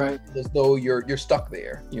not, you don't have Right. to feel as though you're stuck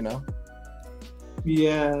there, you know?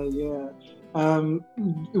 Yeah, yeah.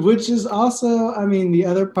 Which is also, I mean, the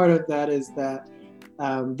other part of that is that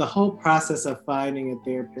the whole process of finding a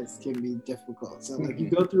therapist can be difficult. So like you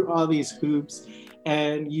go through all these hoops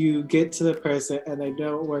and you get to the person and they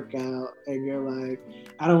don't work out and you're like,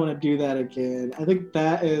 I don't want to do that again. I think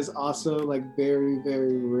that is also like very,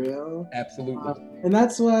 very real. Absolutely. And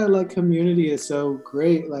that's why like community is so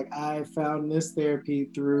great. Like I found this therapy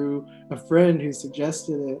through a friend who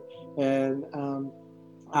suggested it. And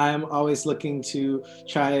I'm always looking to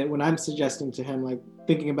try it when I'm suggesting to him, like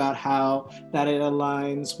thinking about how that it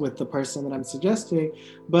aligns with the person that I'm suggesting.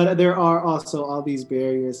 But there are also all these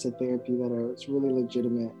barriers to therapy that are it's really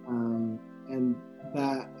legitimate, and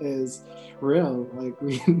that is real. Like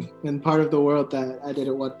we in part of the world that I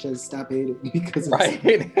didn't want to stop hating because Right.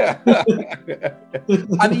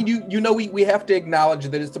 I mean, we have to acknowledge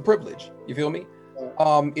that it's a privilege. You feel me?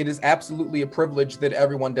 It is absolutely a privilege that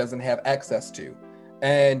everyone doesn't have access to.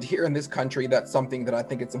 And here in this country, that's something that I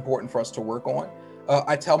think it's important for us to work on.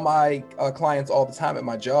 I tell my clients all the time at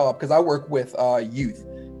my job, because I work with youth.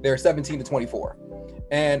 They're 17 to 24.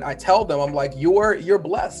 And I tell them, I'm like, you're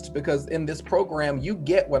blessed, because in this program, you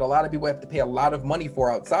get what a lot of people have to pay a lot of money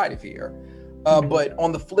for outside of here. But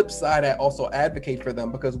on the flip side, I also advocate for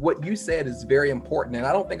them, because what you said is very important. And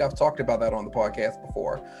I don't think I've talked about that on the podcast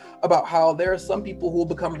before, about how there are some people who will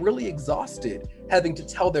become really exhausted having to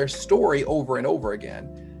tell their story over and over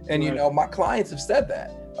again. And, Right. my clients have said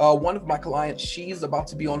that. One of my clients, she's about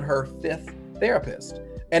to be on her 5th therapist.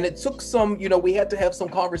 And it took some, we had to have some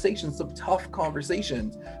conversations, some tough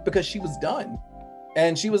conversations, because she was done.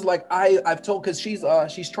 And she was like, I've told, because she's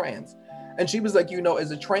trans. And she was like,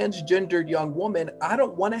 as a transgendered young woman, I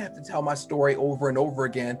don't want to have to tell my story over and over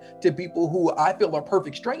again to people who I feel are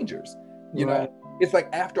perfect strangers. Right. It's like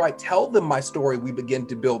after I tell them my story, we begin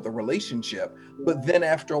to build the relationship. But then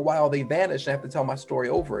after a while, they vanish and I have to tell my story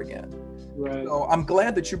over again. Right. So I'm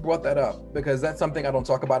glad that you brought that up, because that's something I don't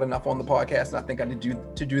talk about enough on the podcast. And I think I need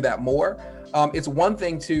to do that more. It's one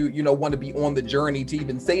thing to, want to be on the journey to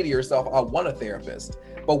even say to yourself, I want a therapist.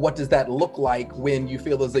 But what does that look like when you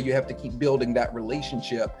feel as though you have to keep building that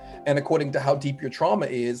relationship? And according to how deep your trauma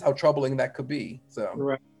is, how troubling that could be. So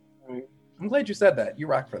Right. I'm glad you said that. You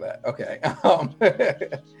rock for that. Okay.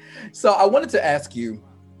 So I wanted to ask you,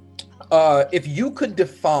 if you could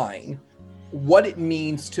define what it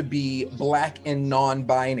means to be Black and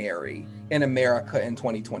non-binary in America in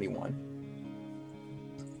 2021.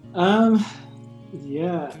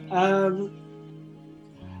 Yeah.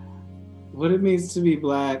 What it means to be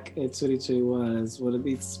Black in 2021 is what it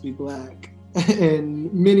means to be Black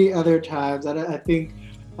and many other times. I think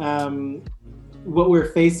what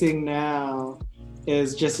we're facing now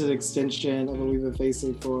is just an extension of what we've been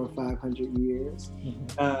facing for 500 years.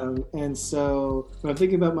 And so when I'm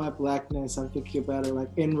thinking about my Blackness, I'm thinking about it like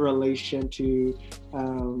in relation to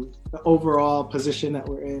the overall position that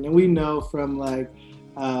we're in. And we know from like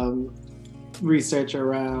research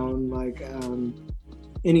around like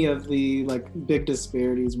any of the like big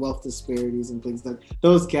disparities, wealth disparities and things, like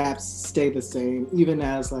those gaps stay the same, even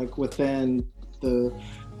as like within the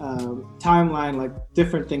timeline, like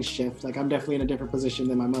different things shift. Like I'm definitely in a different position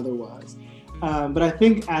than my mother was. But I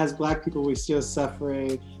think as Black people, we're still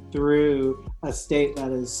suffering through a state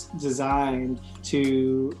that is designed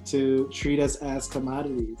to treat us as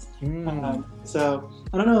commodities. So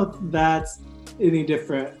I don't know if that's any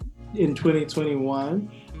different in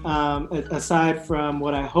 2021. Aside from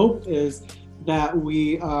what I hope is that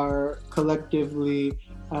we are collectively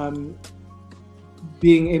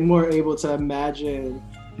being more able to imagine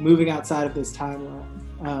moving outside of this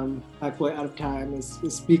timeline. Black Boy Out of Time is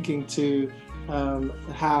speaking to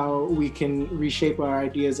how we can reshape our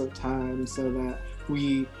ideas of time so that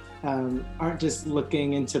we aren't just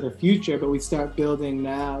looking into the future, but we start building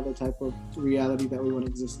now the type of reality that we want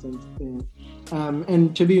to exist in.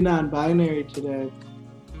 And to be non-binary today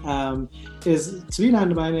is to be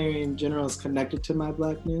non-binary in general is connected to my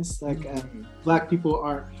Blackness. Like Black people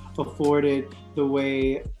aren't afforded the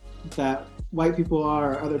way that white people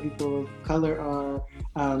are, or other people of color are,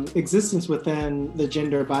 existence within the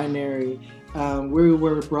gender binary. We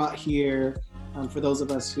were brought here, for those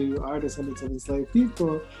of us who are descendants of enslaved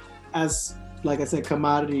people, as, like I said,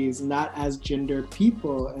 commodities, not as gender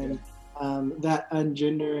people. And that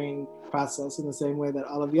ungendering process, in the same way that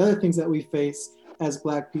all of the other things that we face as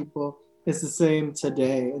Black people, is the same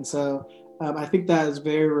today. And so I think that is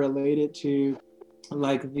very related to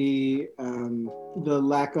like the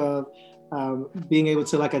lack of being able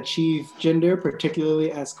to like achieve gender,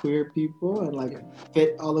 particularly as queer people, and like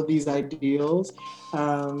fit all of these ideals.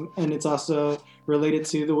 And it's also related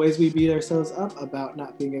to the ways we beat ourselves up about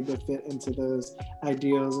not being able to fit into those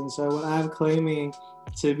ideals. And so when I'm claiming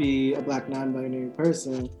to be a Black non-binary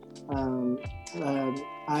person,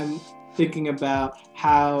 I'm thinking about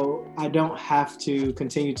how I don't have to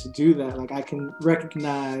continue to do that. Like I can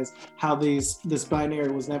recognize how this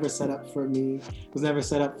binary was never set up for me,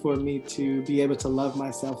 to be able to love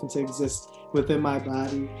myself and to exist within my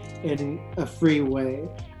body in a free way.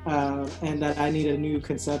 And that I need a new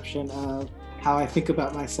conception of how I think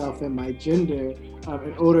about myself and my gender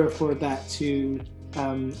in order for that to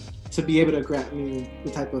be able to grant me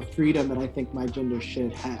the type of freedom that I think my gender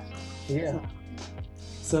should have. Yeah.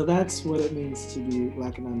 So that's what it means to be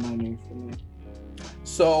Black and non-binary for me.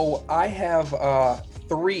 So I have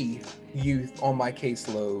 3 youth on my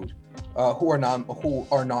caseload who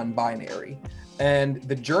are non-binary, and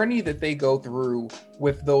the journey that they go through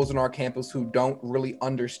with those on our campus who don't really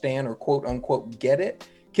understand or quote unquote get it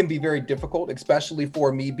can be very difficult, especially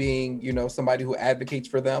for me being, somebody who advocates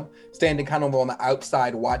for them, standing kind of on the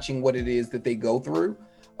outside watching what it is that they go through.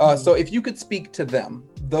 So if you could speak to them,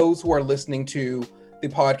 those who are listening to the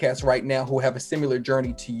podcast right now who have a similar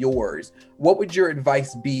journey to yours, what would your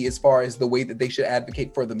advice be as far as the way that they should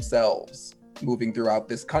advocate for themselves moving throughout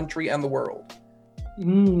this country and the world?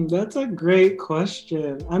 That's a great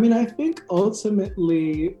question. I mean, I think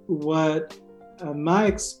ultimately what my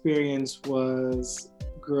experience was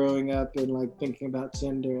growing up and like thinking about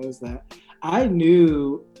gender is that I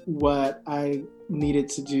knew what I needed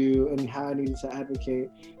to do and how I needed to advocate.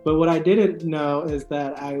 But what I didn't know is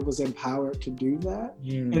that I was empowered to do that.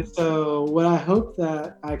 And so what I hope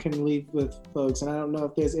that I can leave with folks, and I don't know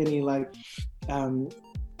if there's any like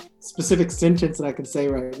specific sentence that I can say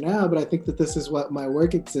right now, but I think that this is what my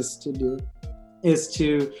work exists to do, is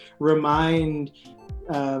to remind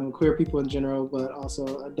queer people in general, but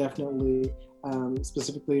also definitely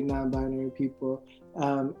specifically non-binary people,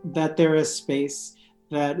 that there is space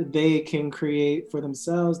that they can create for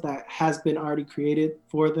themselves that has been already created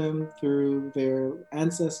for them through their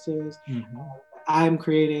ancestors. I'm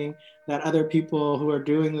creating, that other people who are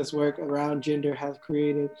doing this work around gender have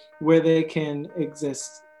created, where they can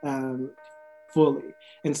exist fully.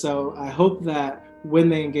 And so I hope that when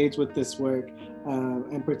they engage with this work,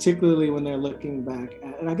 and particularly when they're looking back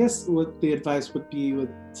at, and I guess what the advice would be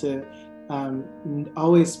to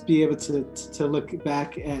always be able to look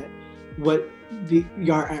back at what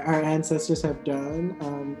our ancestors have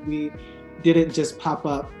done. We didn't just pop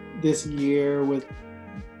up this year with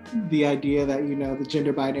the idea that the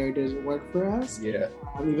gender binary doesn't work for us.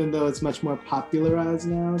 Even though it's much more popularized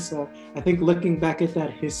now. So I think looking back at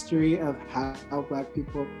that history of how Black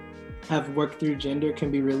people have worked through gender can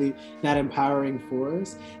be really that empowering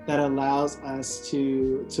force that allows us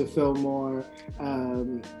to feel more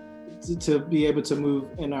to be able to move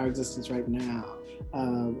in our existence right now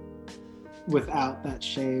without that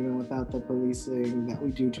shame and without the policing that we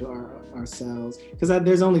do to ourselves. Because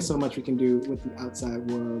there's only so much we can do with the outside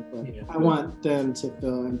world, but I want them to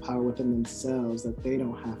feel empowered within themselves, that they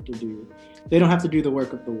don't have to do the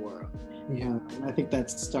work of the world. And I think that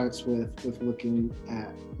starts with looking at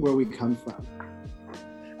where we come from.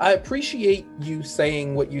 I appreciate you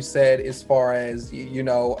saying what you said as far as,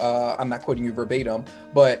 I'm not quoting you verbatim,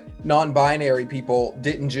 but non-binary people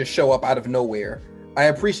didn't just show up out of nowhere. I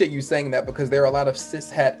appreciate you saying that, because there are a lot of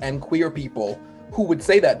cishet and queer people who would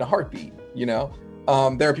say that in a heartbeat,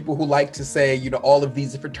 There are people who like to say, all of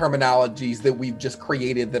these different terminologies that we've just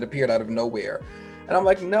created that appeared out of nowhere. And I'm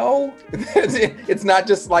like, no, it's not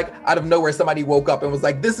just like out of nowhere somebody woke up and was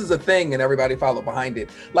like, this is a thing, and everybody followed behind it.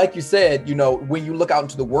 Like you said, when you look out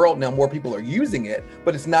into the world now, more people are using it,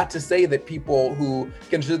 but it's not to say that people who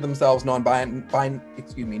consider themselves non-binary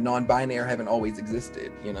haven't always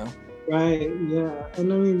existed, Right, yeah.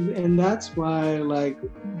 And I mean, and that's why like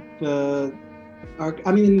the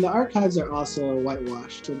archives are also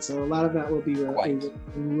whitewashed, and so a lot of that will be you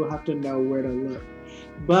will have to know where to look.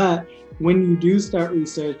 But when you do start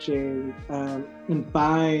researching and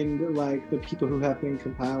find like the people who have been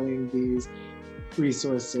compiling these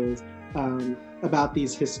resources about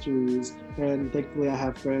these histories, and thankfully I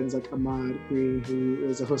have friends like Ahmad Green, who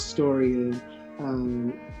is a historian,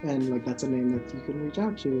 and like that's a name that you can reach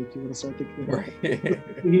out to if you want to start thinking about it.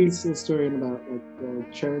 He's a historian about like the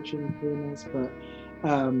church and queerness, but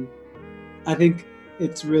I think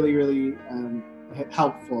it's really, really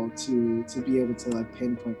helpful to be able to like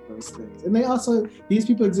pinpoint those things. And these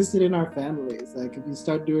people existed in our families. Like if you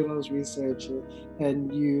start doing those research, and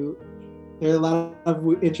there are a lot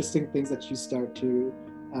of interesting things that you start to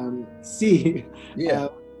see. Yeah.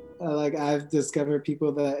 Like I've discovered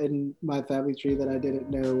people that in my family tree that I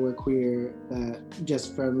didn't know were queer, that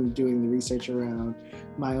just from doing the research around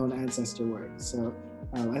my own ancestor work. So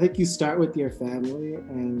I think you start with your family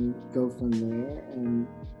and go from there, and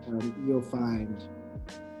you'll find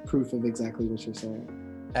proof of exactly what you're saying.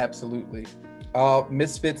 Absolutely.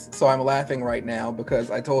 Misfits, so I'm laughing right now because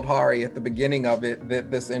I told Hari at the beginning of it that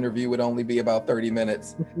this interview would only be about 30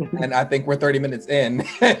 minutes. And I think we're 30 minutes in.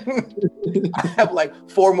 I have like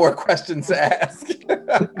 4 more questions to ask.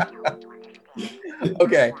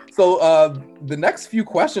 Okay, so the next few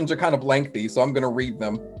questions are kind of lengthy, so I'm going to read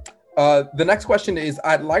them. The next question is,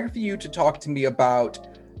 I'd like for you to talk to me about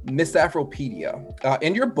Misafropedia.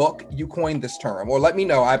 In your book, you coined this term, or let me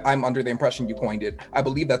know, I'm under the impression you coined it. I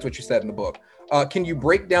believe that's what you said in the book. Can you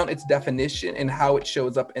break down its definition and how it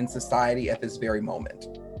shows up in society at this very moment?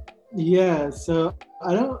 Yeah, so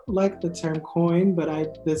I don't like the term coin,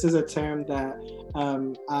 but this is a term that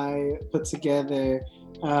I put together,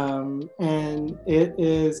 and it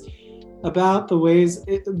is about the ways,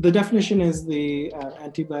 the definition is the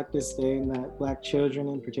anti-Black disdain that Black children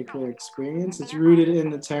in particular experience. It's rooted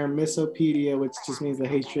in the term misopedia, which just means the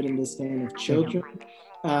hatred and disdain of children.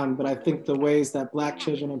 But I think the ways that Black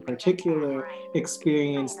children in particular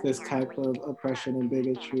experience this type of oppression and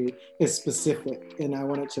bigotry is specific. And I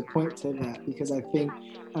wanted to point to that because I think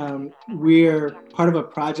we're part of a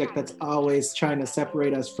project that's always trying to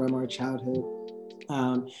separate us from our childhood.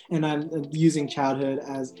 And I'm using childhood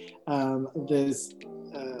as this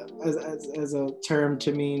as a term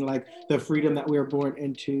to mean like the freedom that we were born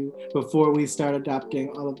into before we start adopting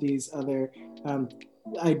all of these other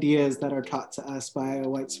ideas that are taught to us by a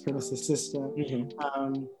white supremacist system.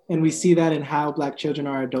 And we see that in how Black children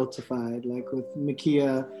are adultified, like with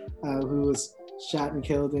Makia, who was shot and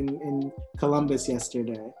killed in Columbus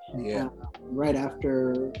yesterday. Right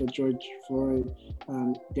after the George Floyd,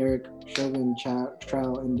 Derek Chauvin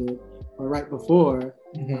trial ended, or right before.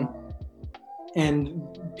 And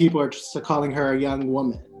people are just calling her a young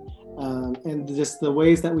woman. And just the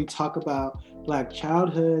ways that we talk about Black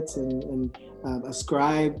childhoods and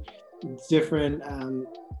ascribe different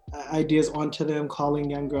ideas onto them, calling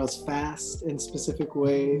young girls fast in specific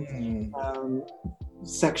ways,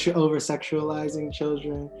 over-sexualizing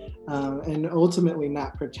children, and ultimately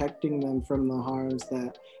not protecting them from the harms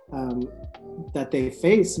that they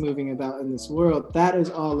face moving about in this world. That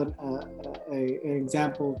is all an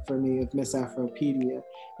example for me of Misafropedia.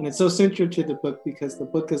 And it's so central to the book because the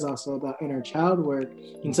book is also about inner child work.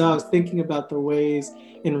 And so I was thinking about the ways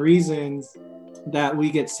and reasons that we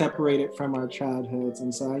get separated from our childhoods.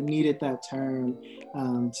 And so I needed that term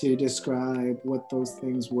to describe what those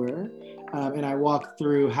things were. And I walked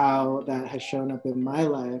through how that has shown up in my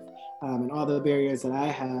life and all the barriers that I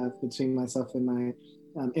have between myself and my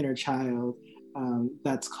inner child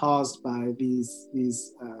that's caused by these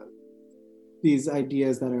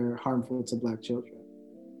ideas that are harmful to Black children.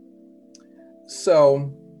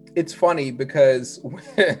 So it's funny because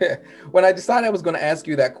when I decided I was going to ask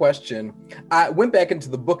you that question, I went back into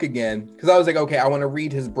the book again because I was like, okay, I want to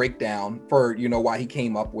read his breakdown for, why he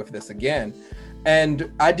came up with this again. And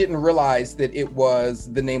I didn't realize that it was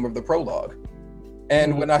the name of the prologue.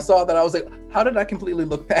 And when I saw that, I was like, how did I completely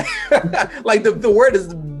look past? Like the word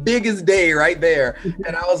is big as day right there.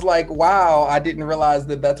 And I was like, wow, I didn't realize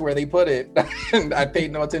that that's where they put it. And I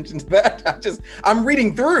paid no attention to that. I'm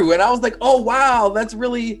reading through and I was like, oh, wow, that's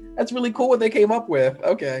really cool what they came up with.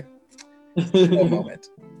 Okay. A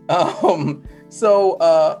moment. So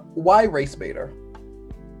why race baiter?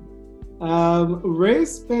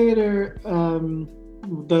 Race baiter,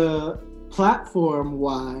 the platform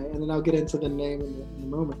why, and then I'll get into the name in a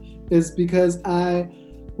moment, is because I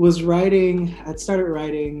started writing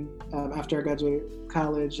after I graduated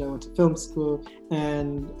college. I went to film school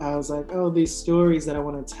and I was like, oh, these stories that I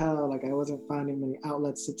want to tell, like I wasn't finding many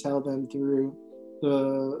outlets to tell them through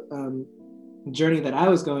the journey that I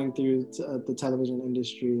was going through the television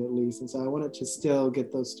industry, at least. And so I wanted to still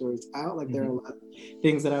get those stories out. Like there are a lot of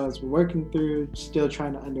things that I was working through, still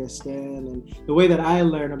trying to understand. And the way that I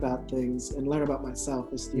learn about things and learn about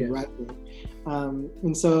myself is through writing.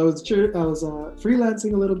 And so I was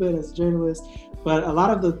freelancing a little bit as a journalist, but a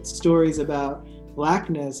lot of the stories about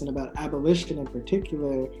Blackness and about abolition in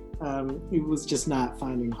particular, it was just not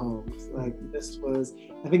finding homes. Like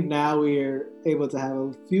I think now we're able to have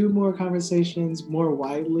a few more conversations more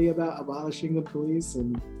widely about abolishing the police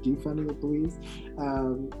and defunding the police.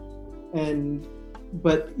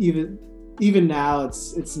 But even now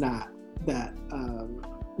it's not that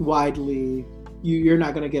widely you're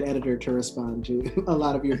not going to get editor to respond to a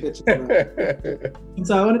lot of your pitches. And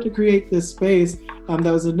so I wanted to create this space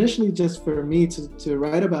that was initially just for me to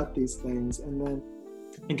write about these things, and then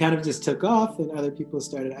it kind of just took off, and other people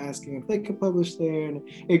started asking if they could publish there, and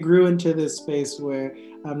it grew into this space where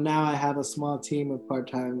now I have a small team of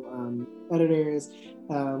part-time editors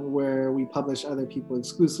where we publish other people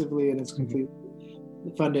exclusively, and it's completely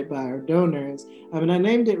funded by our donors. And I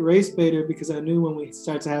named it Race Baiter because I knew when we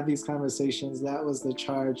start to have these conversations, that was the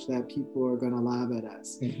charge that people are going to lob at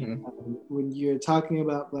us. When you're talking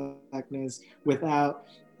about Blackness without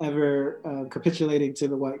ever capitulating to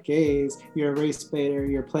the white gaze, you're a race baiter,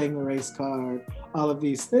 you're playing the race card, all of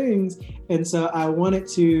these things. And so I wanted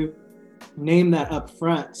to name that up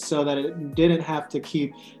front so that it didn't have to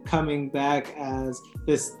keep coming back as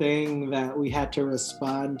this thing that we had to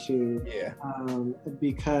respond to,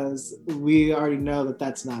 because we already know that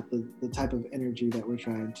that's not the type of energy that we're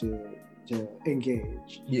trying to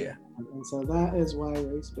engage. And so that is why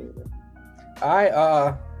Race Baiter.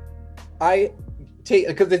 I take,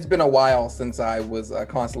 because it's been a while since I was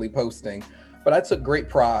constantly posting, but I took great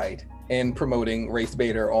pride in promoting Race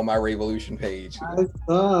Baiter on my Revolution page. I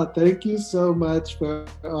saw. Thank you so much for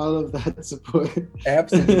all of that support.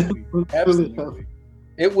 Absolutely. Absolutely.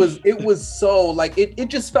 It was so, like, it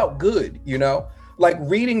just felt good, you know? Like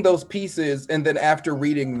reading those pieces, and then after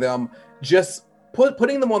reading them, just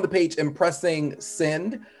putting them on the page and pressing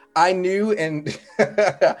send. I knew, and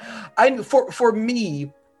for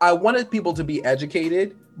me, I wanted people to be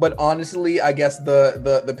educated, but honestly, I guess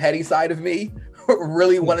the petty side of me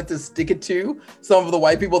really wanted to stick it to some of the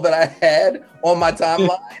white people that I had on my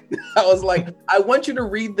timeline. I was like, I want you to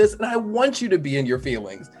read this, and I want you to be in your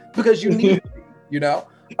feelings, because you need to be, you know?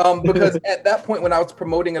 Because at that point, when I was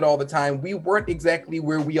promoting it all the time, we weren't exactly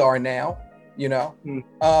where we are now, you know?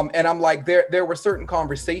 And I'm like, there were certain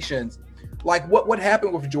conversations, like what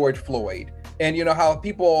happened with George Floyd, and you know how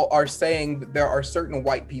people are saying that there are certain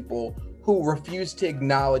white people who refused to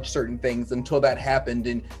acknowledge certain things until that happened,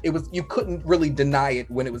 and you couldn't really deny it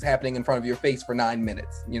when it was happening in front of your face for 9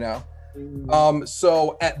 minutes, you know?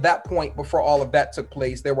 So at that point, before all of that took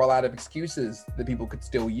place, there were a lot of excuses that people could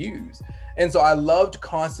still use. And so I loved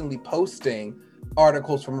constantly posting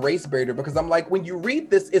articles from Race Baiter, because I'm like, when you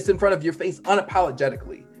read this, it's in front of your face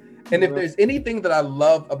unapologetically. And if there's anything that I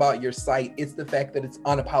love about your site, it's the fact that it's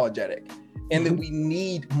unapologetic, and that we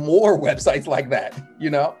need more websites like that,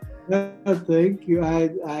 you know? Thank you.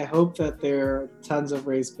 I hope that there are tons of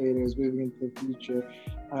Race Baiters moving into the future.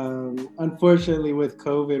 Unfortunately, with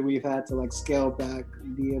COVID, we've had to scale back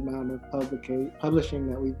the amount of publishing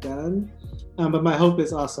that we've done. But my hope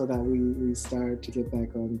is also that we start to get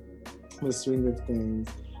back on the swing of things.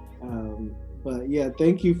 But yeah,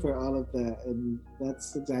 thank you for all of that. And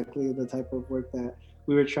that's exactly the type of work that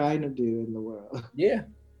we were trying to do in the world. Yeah,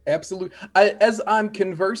 absolutely. As I'm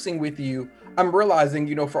conversing with you, I'm realizing,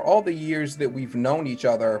 you know, for all the years that we've known each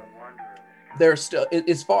other, there's still,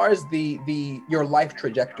 as far as your life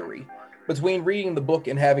trajectory, between reading the book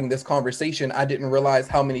and having this conversation, I didn't realize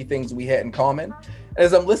how many things we had in common.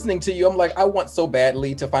 As I'm listening to you, I'm like, I want so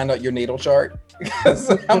badly to find out your natal chart,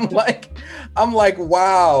 because I'm like,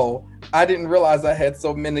 wow, I didn't realize I had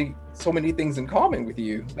so many things in common with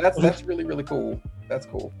you. That's really, really cool. That's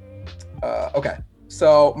cool. Okay,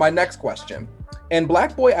 so my next question. In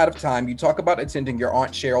Black Boy Out of Time, you talk about attending your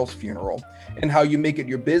Aunt Cheryl's funeral and how you make it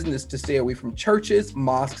your business to stay away from churches,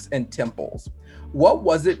 mosques, and temples. What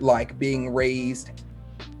was it like being raised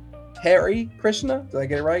Hare Krishna? Did I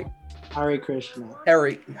get it right? Hare Krishna.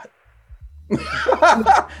 Hare.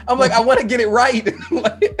 I'm like, I want to get it right.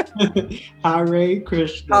 Hare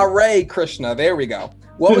Krishna. Hare Krishna. There we go.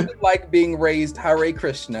 What was it like being raised Hare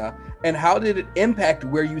Krishna, and how did it impact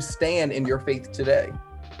where you stand in your faith today?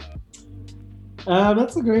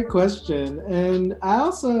 That's a great question. And I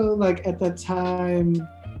also, at the time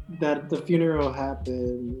that the funeral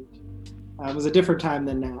happened, it was a different time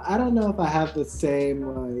than now. I don't know if I have the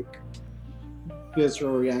same,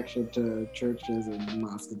 visceral reaction to churches and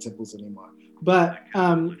mosques and temples anymore. But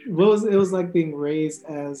it was like being raised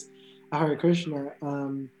as a Hare Krishna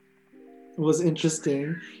was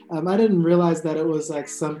interesting. I didn't realize that it was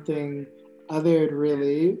something othered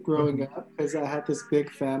really growing up, because I had this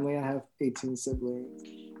big family. I have 18 siblings,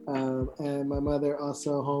 and my mother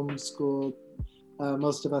also homeschooled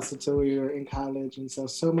most of us until we were in college, and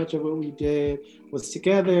so much of what we did was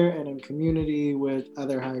together and in community with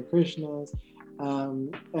other Hare Krishnas,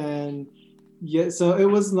 and yeah, so it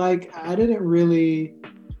was I didn't really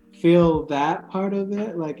feel that part of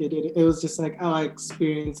it. Like it was just like, oh, I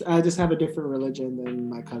just have a different religion than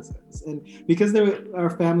my cousins. And because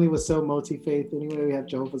our family was so multi-faith anyway, we have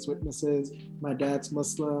Jehovah's Witnesses, my dad's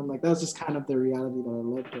Muslim, like that was just kind of the reality that I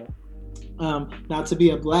lived in. Now, to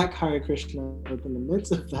be a Black Hare Krishna within the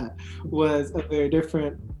midst of that was a very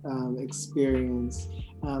different experience.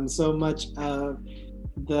 So much of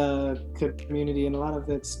the community, and a lot of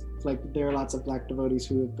it's like there are lots of Black devotees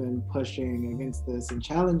who have been pushing against this and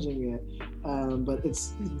challenging it. But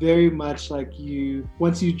it's very much like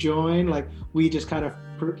once you join, like we just kind of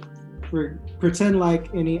pretend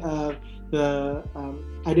like any of the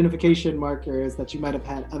identification markers that you might have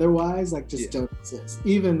had otherwise, like just don't exist,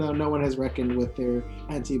 even though no one has reckoned with their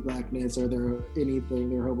anti-Blackness or their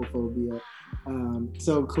homophobia.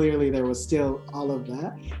 So clearly there was still all of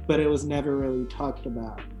that, but it was never really talked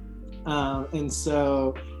about. And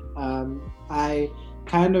so I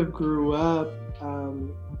kind of grew up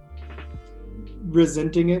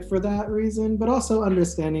resenting it for that reason, but also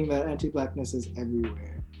understanding that anti-Blackness is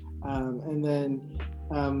everywhere. And then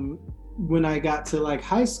when I got to like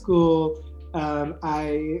high school,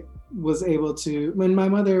 I was able to, when my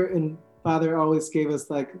mother and father always gave us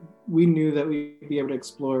like, we knew that we'd be able to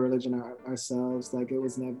explore religion ourselves. Like it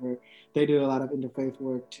was never, they do a lot of interfaith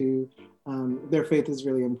work too. Their faith is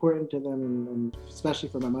really important to them, and especially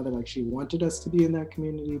for my mother, like she wanted us to be in that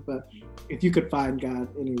community, but if you could find God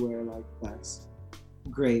anywhere, like that's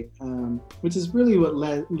great. Which is really what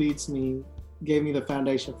gave me the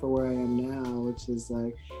foundation for where I am now, which is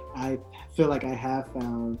like, I feel like I have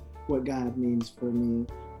found what God means for me.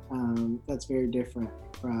 That's very different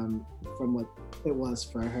from what it was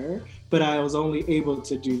for her. But I was only able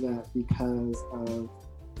to do that because of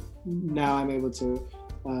now I'm able to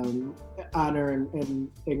honor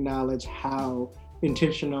and acknowledge how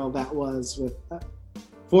intentional that was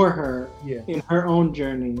for her in her own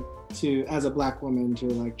journey to, as a Black woman, to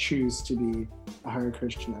like choose to be a Hare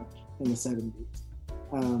Krishna in the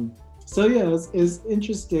 70s. So yeah, it's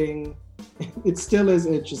interesting. It still is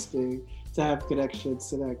interesting to have connections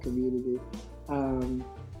to that community.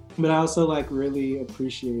 But I also like really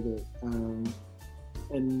appreciate it.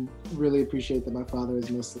 And really appreciate that my father is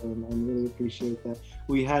Muslim, and really appreciate that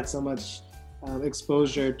we had so much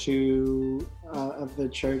exposure to of the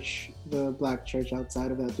church, the Black church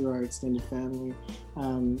outside of that through our extended family.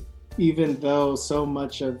 Even though so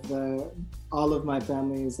much of all of my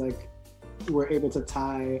family is like, were able to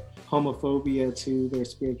tie homophobia to their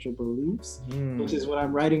spiritual beliefs, which is what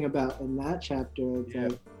I'm writing about in that chapter.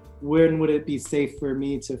 Like, when would it be safe for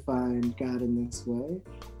me to find God in this way?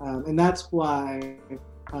 And that's why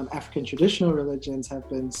African traditional religions have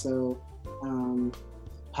been so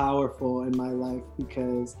powerful in my life,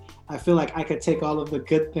 because I feel like I could take all of the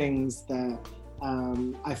good things that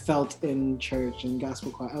I felt in church and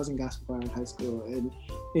gospel choir. I was in gospel choir in high school, and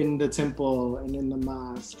in the temple and in the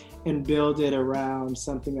mosque, and build it around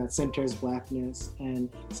something that centers Blackness and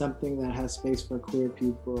something that has space for queer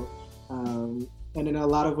people. And in a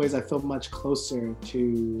lot of ways, I feel much closer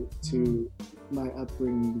to my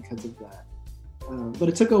upbringing because of that. But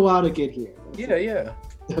it took a while to get here. Yeah.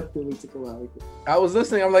 Definitely took a while to get here. I was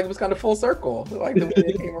listening. I'm like, it was kind of full circle. Like the way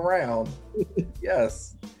it came around.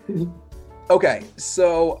 Yes. Okay,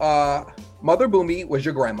 so Mother Boomy was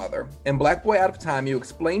your grandmother. In Black Boy Out of Time, you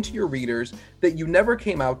explained to your readers that you never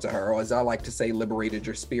came out to her, or as I like to say, liberated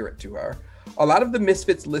your spirit to her. A lot of the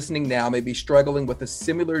misfits listening now may be struggling with a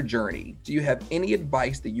similar journey. Do you have any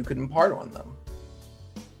advice that you could impart on them?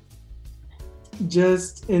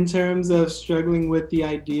 Just in terms of struggling with the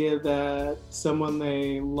idea that someone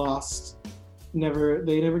they lost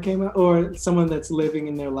never came out, or someone that's living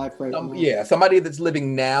in their life right now? Yeah, somebody that's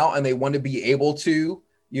living now and they want to be able to,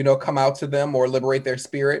 come out to them or liberate their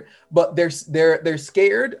spirit, but they're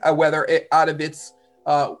scared, whether it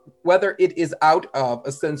is out of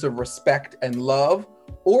a sense of respect and love,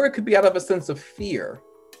 or it could be out of a sense of fear.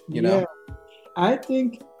 You know, I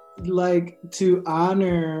think like to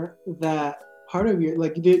honor that part of your,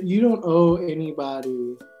 like, you don't owe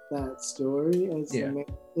anybody that story as the main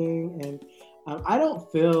thing, and I don't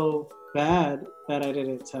feel bad that I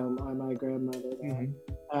didn't tell my grandmother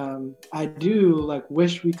that. I do like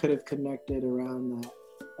wish we could have connected around that,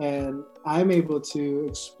 and I'm able to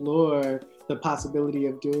explore the possibility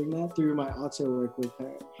of doing that through my altar work with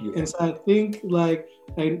her. And so I think like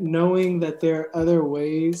knowing that there are other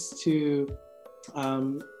ways to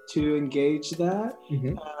engage that,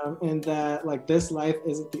 and that like this life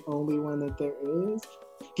isn't the only one that there is,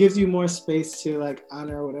 gives you more space to like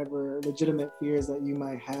honor whatever legitimate fears that you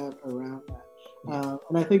might have around that.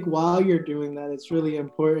 And I think while you're doing that, it's really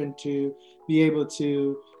important to be able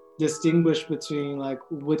to distinguish between like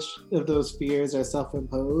which of those fears are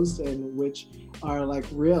self-imposed and which are like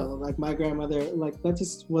real. Like my grandmother, like that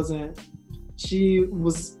just wasn't, she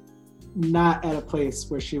was not at a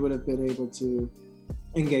place where she would have been able to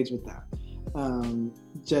engage with that.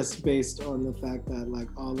 Just based on the fact that like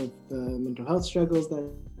all of the mental health struggles that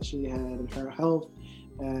she had and her health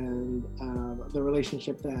and the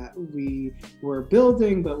relationship that we were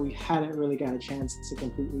building, but we hadn't really got a chance to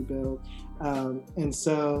completely build. And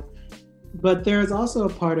so, but there's also a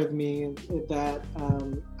part of me that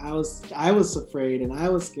I was afraid and I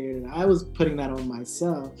was scared and I was putting that on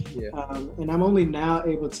myself. Yeah. And I'm only now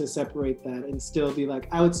able to separate that and still be like,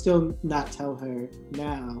 I would still not tell her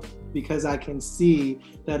now because I can see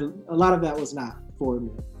that a lot of that was not for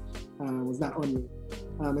me, was not on me.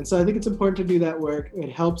 And so I think it's important to do that work.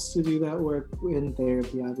 It helps to do that work in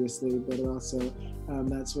therapy, obviously, but it also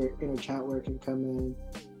that's where inner child work can come in.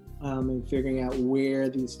 And figuring out where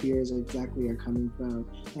these fears exactly are coming from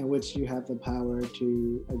and which you have the power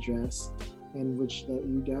to address and which that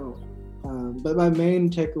you don't. But my main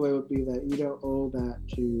takeaway would be that you don't owe that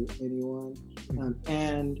to anyone,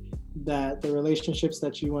 and that the relationships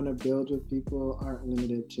that you want to build with people aren't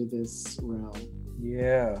limited to this realm.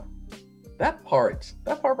 Yeah, that part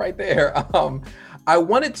right there. I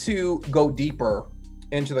wanted to go deeper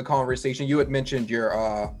into the conversation. You had mentioned your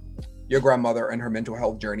grandmother and her mental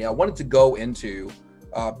health journey. I wanted to go into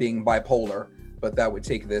being bipolar, but that would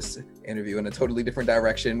take this interview in a totally different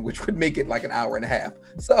direction, which would make it like an hour and a half.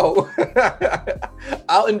 So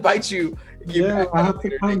I'll invite you. Yeah, I have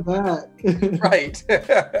to come back. Right.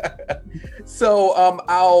 So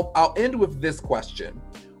I'll end with this question.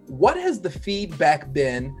 What has the feedback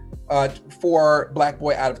been for Black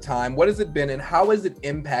Boy Out of Time? What has it been and how has it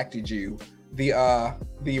impacted you,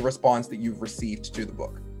 the response that you've received to the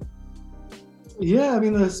book? Yeah, I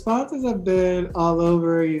mean, the responses have been all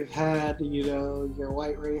over. You've had, your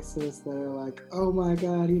white racists that are like, oh my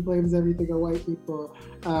God, he blames everything on white people,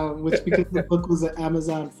 which because the book was an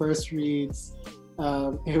Amazon first reads,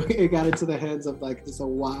 it got into the heads of like just a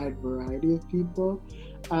wide variety of people.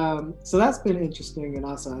 So that's been interesting. And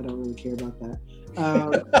also, I don't really care about that.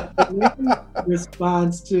 The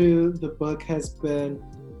response to the book has been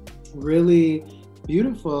really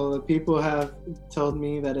beautiful. People have told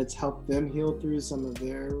me that it's helped them heal through some of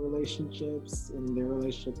their relationships and their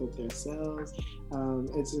relationship with themselves.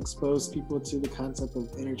 It's exposed people to the concept of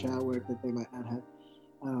inner child work that they might not have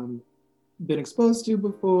been exposed to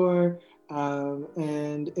before.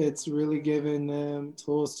 And it's really given them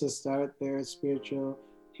tools to start their spiritual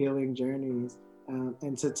healing journeys.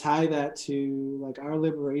 And to tie that to like our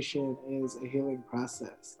liberation is a healing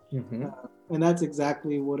process. Mm-hmm. And that's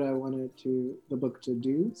exactly what I wanted the book to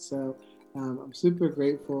do. So I'm super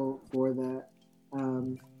grateful for that.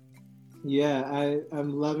 I'm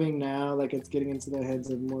loving now, like it's getting into the heads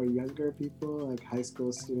of more younger people, like high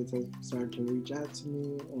school students have started to reach out to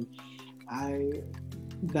me. And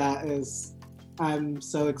I'm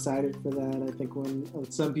so excited for that. I think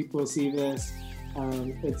when some people see this,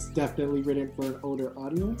 it's definitely written for an older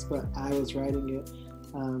audience, but I was writing it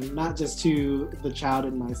not just to the child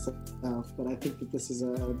in myself, but I think that this is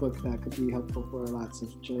a book that could be helpful for lots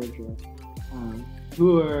of children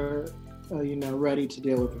who are, ready to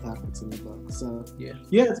deal with the topics in the book. So yeah,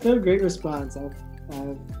 it's been a great response. I've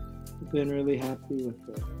been really happy with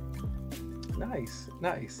it.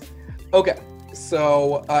 Nice. Okay,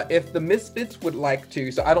 so if the Misfits would like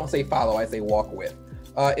to, so I don't say follow, I say walk with.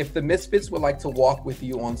 If the Misfits would like to walk with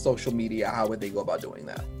you on social media, how would they go about doing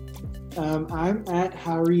that? I'm at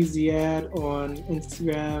Harry Ziyad on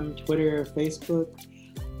Instagram, Twitter, Facebook.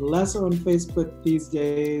 Less on Facebook these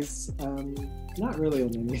days. Not really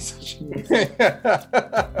on any social media.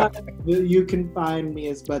 You can find me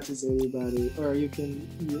as much as anybody, or you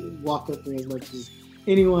can walk with me as much as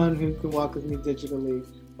anyone who can walk with me digitally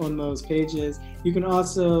on those pages. You can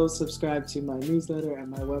also subscribe to my newsletter at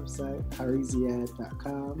my website,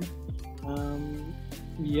 harryziyad.com.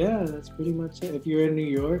 That's pretty much it. If you're in New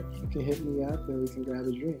York, you can hit me up and we can grab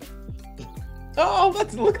a drink. Oh,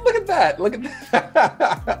 look at that. Look at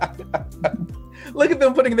that. Look at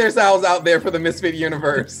them putting themselves out there for the Misfit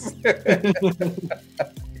universe.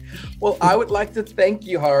 Well, I would like to thank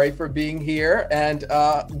you, Hari, for being here and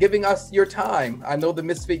giving us your time. I know the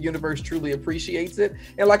Misfit universe truly appreciates it.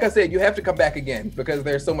 And like I said, you have to come back again because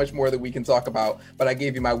there's so much more that we can talk about. But I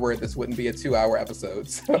gave you my word this wouldn't be a 2-hour episode.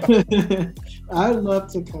 So. I'd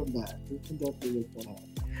love to come back. We can definitely make that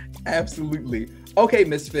happen. Absolutely. Okay,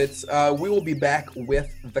 Misfits, we will be back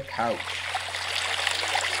with The Couch.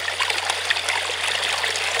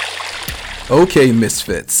 Okay,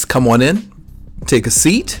 Misfits, come on in. Take a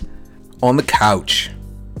seat on the couch.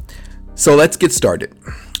 So let's get started.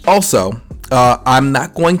 Also, I'm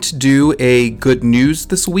not going to do a good news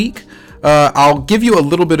this week. I'll give you a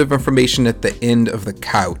little bit of information at the end of the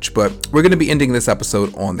couch, but we're going to be ending this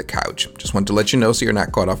episode on the couch. Just want to let you know so you're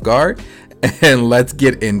not caught off guard, and let's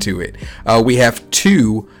get into it. We have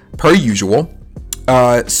two per usual.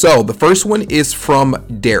 So the first one is from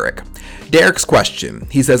Derek. Derek's question.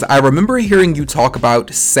 He says, I remember hearing you talk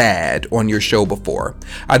about sad on your show before.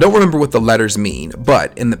 I don't remember what the letters mean,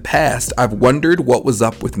 but in the past, I've wondered what was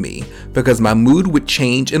up with me because my mood would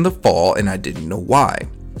change in the fall and I didn't know why.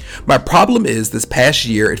 My problem is this past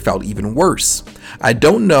year, it felt even worse. I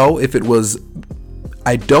don't know if it was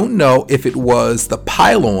the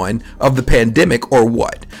pile-on of the pandemic or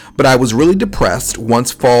what, but I was really depressed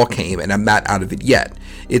once fall came and I'm not out of it yet.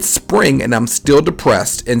 It's spring and I'm still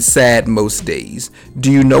depressed and sad most days. Do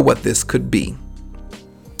you know what this could be?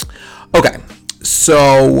 Okay,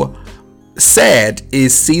 so SAD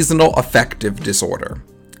is seasonal affective disorder,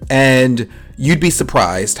 and you'd be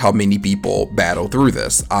surprised how many people battle through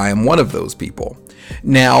this. I am one of those people.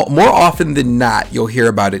 Now, more often than not, you'll hear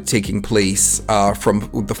about it taking place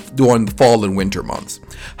during the fall and winter months.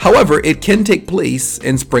 However, it can take place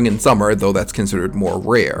in spring and summer, though that's considered more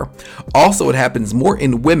rare. Also, it happens more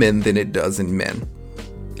in women than it does in men.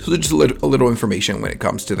 So just a little information when it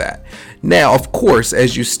comes to that. Now, of course,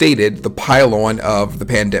 as you stated, the pile-on of the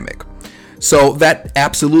pandemic. So that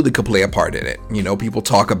absolutely could play a part in it. You know, people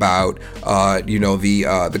talk about,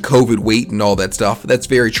 the COVID weight and all that stuff. That's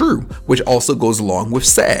very true, which also goes along with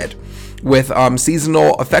SAD. With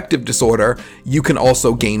seasonal affective disorder, you can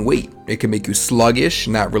also gain weight. It can make you sluggish,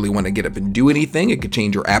 not really want to get up and do anything. It could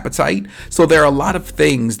change your appetite. So there are a lot of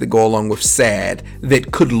things that go along with SAD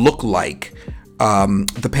that could look like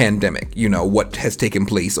the pandemic, what has taken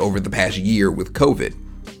place over the past year with COVID.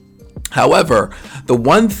 However, the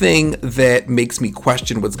one thing that makes me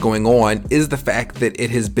question what's going on is the fact that it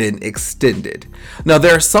has been extended. Now,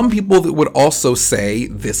 there are some people that would also say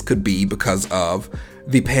this could be because of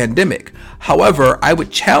the pandemic. However, I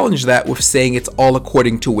would challenge that with saying it's all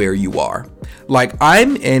according to where you are. Like,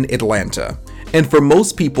 I'm in Atlanta. And for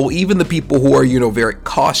most people, even the people who are, very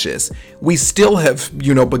cautious, we still have,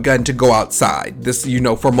 begun to go outside. This,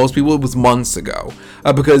 for most people, it was months ago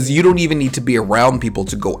because you don't even need to be around people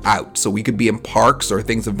to go out. So we could be in parks or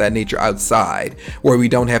things of that nature outside where we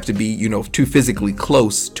don't have to be, too physically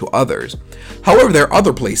close to others. However, there are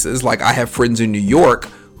other places, like I have friends in New York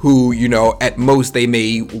who, at most they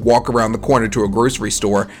may walk around the corner to a grocery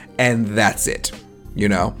store and that's it,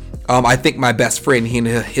 I think my best friend, he and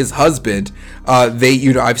his husband,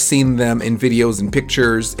 I've seen them in videos and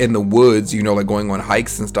pictures in the woods, like going on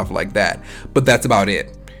hikes and stuff like that. But that's about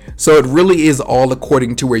it. So it really is all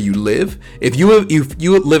according to where you live. If you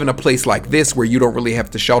live in a place like this where you don't really have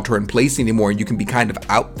to shelter in place anymore and you can be kind of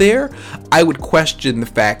out there, I would question the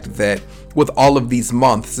fact that with all of these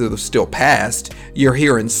months that have still passed, you're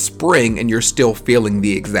here in spring and you're still feeling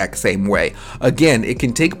the exact same way. Again, it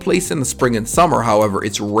can take place in the spring and summer. However,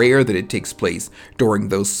 it's rare that it takes place during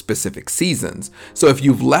those specific seasons. So if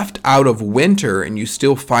you've left out of winter and you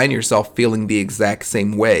still find yourself feeling the exact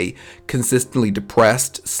same way, consistently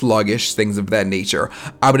depressed, sluggish, things of that nature,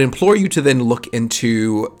 I would implore you to then look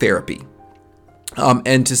into therapy.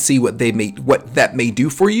 And to see what that may do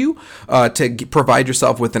for you, to provide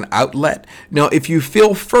yourself with an outlet. Now, if you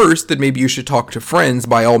feel first that maybe you should talk to friends,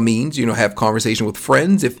 by all means, have conversation with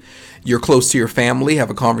friends. If you're close to your family, have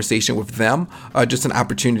a conversation with them, just an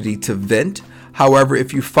opportunity to vent. However,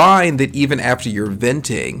 if you find that even after you're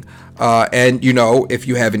venting, and if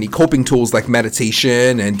you have any coping tools like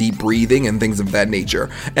meditation and deep breathing and things of that nature,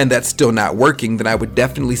 and that's still not working, then I would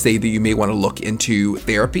definitely say that you may want to look into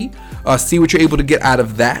therapy, see what you're able to get out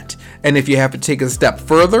of that. And if you have to take a step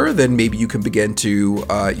further, then maybe you can begin to,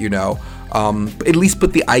 at least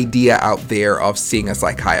put the idea out there of seeing a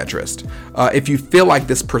psychiatrist. If you feel like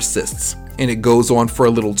this persists and it goes on for a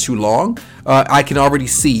little too long, I can already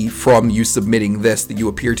see from you submitting this that you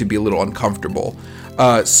appear to be a little uncomfortable.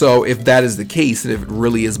 So if that is the case, and if it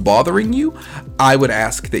really is bothering you, I would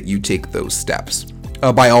ask that you take those steps.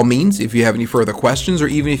 By all means, if you have any further questions, or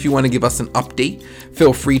even if you want to give us an update,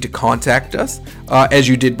 feel free to contact us. As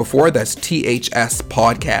you did before, that's THS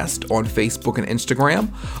Podcast on Facebook and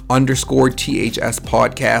Instagram, _THS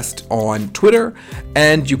Podcast on Twitter,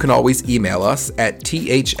 and you can always email us at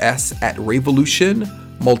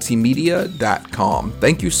ths@revolutionmultimedia.com.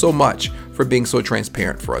 Thank you so much for being so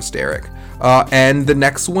transparent for us, Derek. And the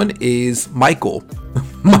next one is Michael.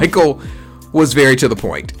 Michael was very to the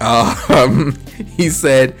point. He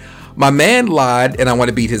said, "My man lied and I want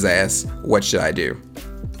to beat his ass. What should I do?"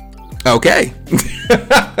 Okay.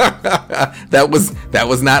 That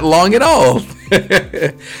was not long at all.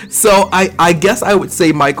 So I guess I would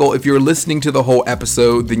say, Michael, if you're listening to the whole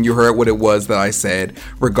episode, then you heard what it was that I said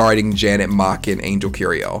regarding Janet Mock and Angel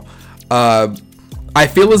Curiel. I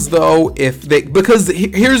feel as though because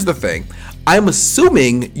here's the thing. I'm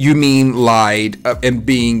assuming you mean lied and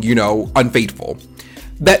being, unfaithful.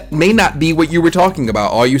 That may not be what you were talking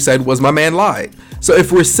about. All you said was my man lied. So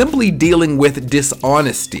if we're simply dealing with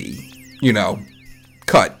dishonesty,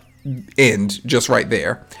 cut, end, just right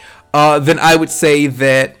there, then I would say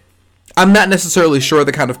that I'm not necessarily sure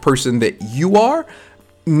the kind of person that you are.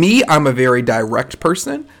 Me, I'm a very direct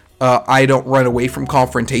person. I don't run away from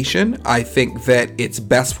confrontation. I think that it's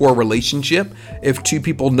best for a relationship if two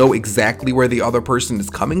people know exactly where the other person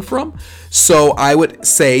is coming from. So I would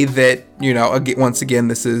say that, once again,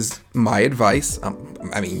 this is my advice.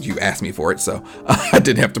 You asked me for it, so I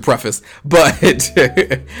didn't have to preface. But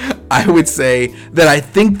I would say that I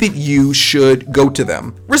think that you should go to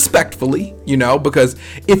them respectfully, because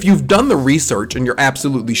if you've done the research and you're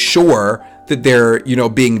absolutely sure that they're,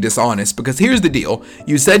 being dishonest, because here's the deal.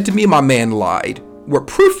 You said to me, my man lied. What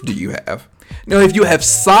proof do you have? Now, if you have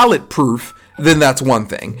solid proof, then that's one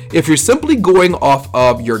thing. If you're simply going off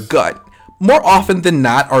of your gut, more often than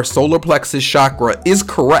not, our solar plexus chakra is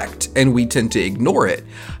correct and we tend to ignore it.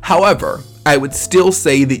 However, I would still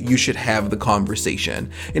say that you should have the conversation.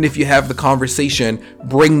 And if you have the conversation,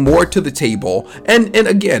 bring more to the table. And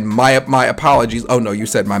again, my apologies. Oh no, you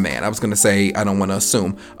said my man. I was going to say, I don't want to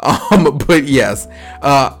assume. But yes,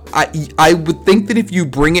 I would think that if you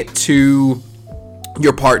bring it to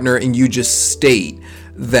your partner and you just state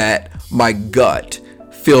that my gut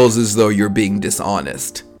feels as though you're being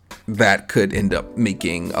dishonest, that could end up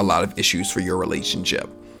making a lot of issues for your relationship.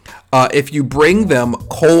 If you bring them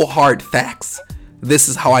cold hard facts, this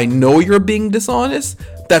is how I know you're being dishonest,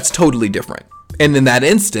 that's totally different. And in that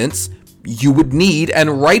instance, you would need,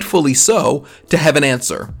 and rightfully so, to have an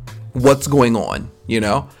answer. What's going on,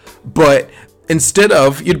 But instead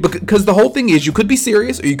of, because the whole thing is you could be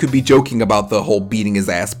serious or you could be joking about the whole beating his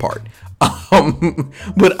ass part.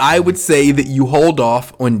 But I would say that you hold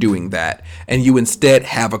off on doing that and you instead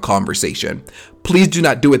have a conversation. Please do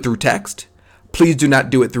not do it through text. Please do not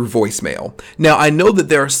do it through voicemail. Now, I know that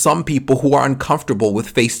there are some people who are uncomfortable with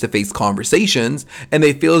face-to-face conversations and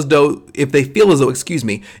they feel as though,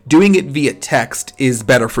 doing it via text is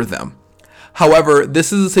better for them. However,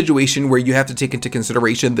 this is a situation where you have to take into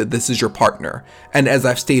consideration that this is your partner. And as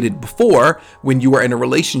I've stated before, when you are in a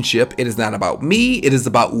relationship, it is not about me, it is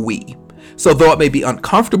about we. So though it may be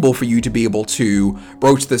uncomfortable for you to be able to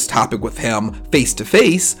broach this topic with him face to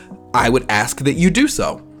face, I would ask that you do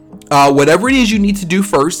so. Whatever it is you need to do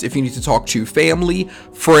first, if you need to talk to family,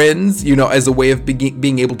 friends, as a way of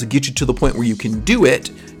being able to get you to the point where you can do it,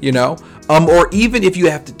 or even if you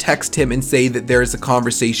have to text him and say that there is a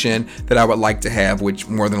conversation that I would like to have, which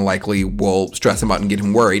more than likely will stress him out and get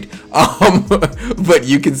him worried. But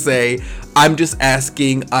you can say, I'm just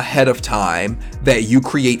asking ahead of time that you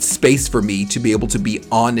create space for me to be able to be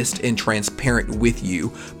honest and transparent with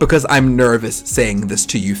you because I'm nervous saying this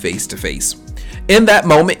to you face to face. In that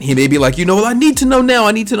moment, he may be like, I need to know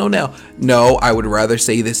now. No, I would rather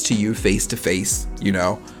say this to you face to face,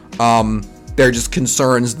 They're just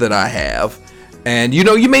concerns that I have. And,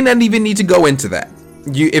 you may not even need to go into that.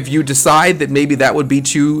 If you decide that maybe that would be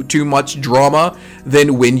too much drama,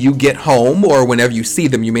 then when you get home or whenever you see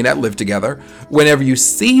them, you may not live together. Whenever you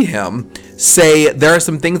see him, say, there are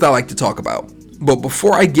some things I like to talk about. But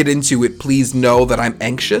before I get into it, please know that I'm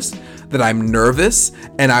anxious, that I'm nervous,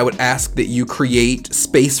 and I would ask that you create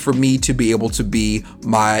space for me to be able to be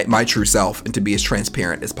my true self and to be as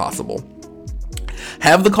transparent as possible.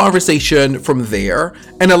 Have the conversation from there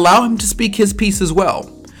and allow him to speak his piece as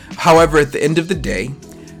well. However, at the end of the day,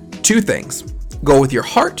 two things. Go with your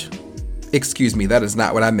heart. Excuse me, that is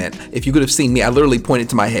not what I meant. If you could have seen me, I literally pointed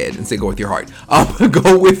to my head and said, go with your heart.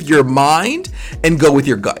 Go with your mind and go with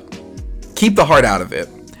your gut. Keep the heart out of it.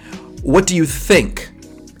 What do you think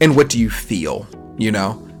and what do you feel?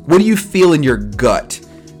 What do you feel in your gut?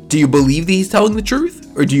 Do you believe that he's telling the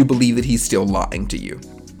truth or do you believe that he's still lying to you?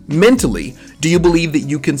 Mentally, do you believe that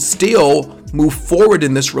you can still move forward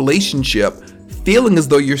in this relationship feeling as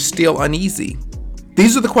though you're still uneasy?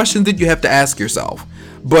 These are the questions that you have to ask yourself.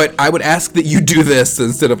 But I would ask that you do this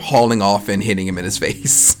instead of hauling off and hitting him in his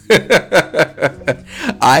face.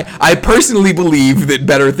 I personally believe that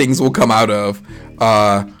better things will come out of,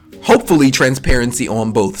 hopefully, transparency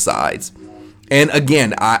on both sides. And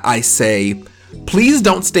again, I say, Please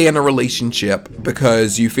don't stay in a relationship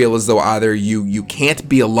because you feel as though either you can't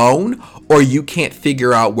be alone or you can't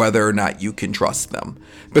figure out whether or not you can trust them.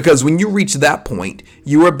 Because when you reach that point,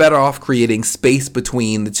 you are better off creating space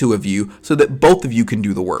between the two of you so that both of you can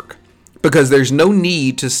do the work. Because there's no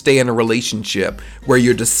need to stay in a relationship where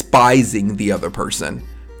you're despising the other person.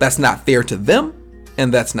 That's not fair to them,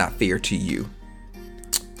 and that's not fair to you.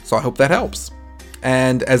 So I hope that helps.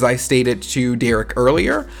 And as I stated to Derek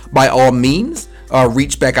earlier, by all means,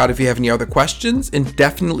 reach back out if you have any other questions, and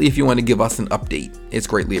definitely if you want to give us an update. It's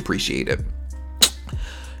greatly appreciated.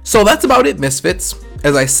 So that's about it, Misfits.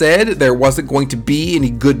 As I said, there wasn't going to be any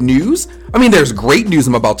good news. I mean, there's great news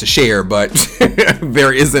I'm about to share, but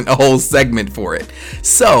there isn't a whole segment for it.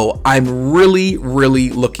 So I'm really, really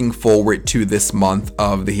looking forward to this month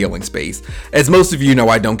of the Healing Space. As most of you know,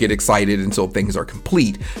 I don't get excited until things are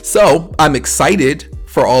complete. So I'm excited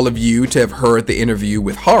for all of you to have heard the interview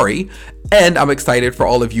with Hari, and I'm excited for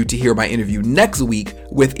all of you to hear my interview next week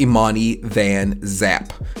with Imani Van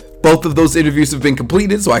Zap. Both of those interviews have been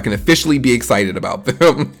completed, so I can officially be excited about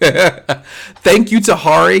them. Thank you to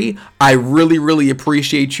Hari. I really, really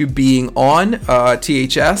appreciate you being on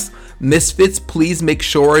THS. Misfits, please make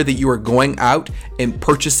sure that you are going out and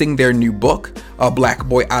purchasing their new book, Black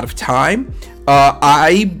Boy Out of Time.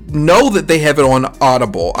 I know that they have it on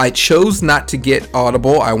Audible. I chose not to get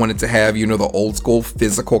Audible. I wanted to have, the old school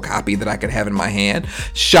physical copy that I could have in my hand.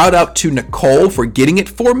 Shout out to Nicole for getting it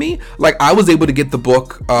for me. Like, I was able to get the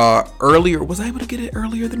book earlier. Was I able to get it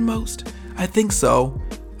earlier than most? I think so.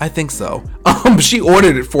 She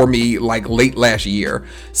ordered it for me like late last year.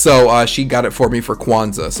 So she got it for me for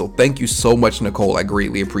Kwanzaa. So thank you so much, Nicole. I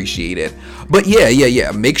greatly appreciate it. But yeah.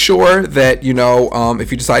 Make sure that,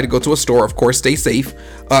 if you decide to go to a store, of course, stay safe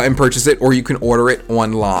and purchase it, or you can order it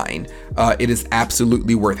online. It is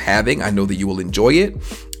absolutely worth having. I know that you will enjoy it.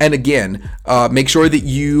 And again, make sure that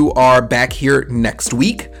you are back here next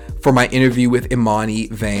week for my interview with Imani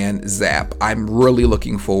Van Zap. I'm really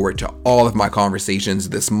looking forward to all of my conversations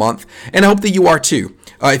this month, and I hope that you are too.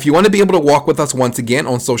 If you want to be able to walk with us once again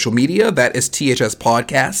on social media, that is THS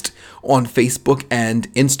Podcast on Facebook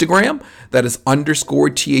and Instagram. That is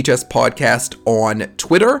 _THS Podcast on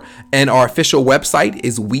Twitter, and our official website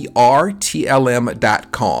is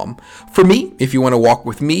wearetlm.com. For me, if you want to walk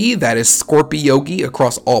with me, that is Scorpiogi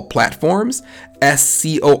across all platforms.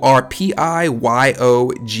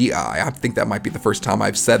 SCORPIYOGI. I think that might be the first time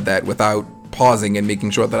I've said that without pausing and making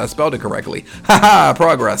sure that I spelled it correctly. Haha,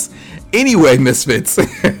 progress. Anyway, Misfits,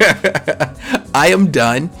 I am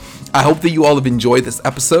done. I hope that you all have enjoyed this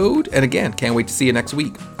episode. And again, can't wait to see you next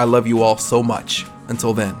week. I love you all so much.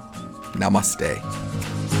 Until then, namaste.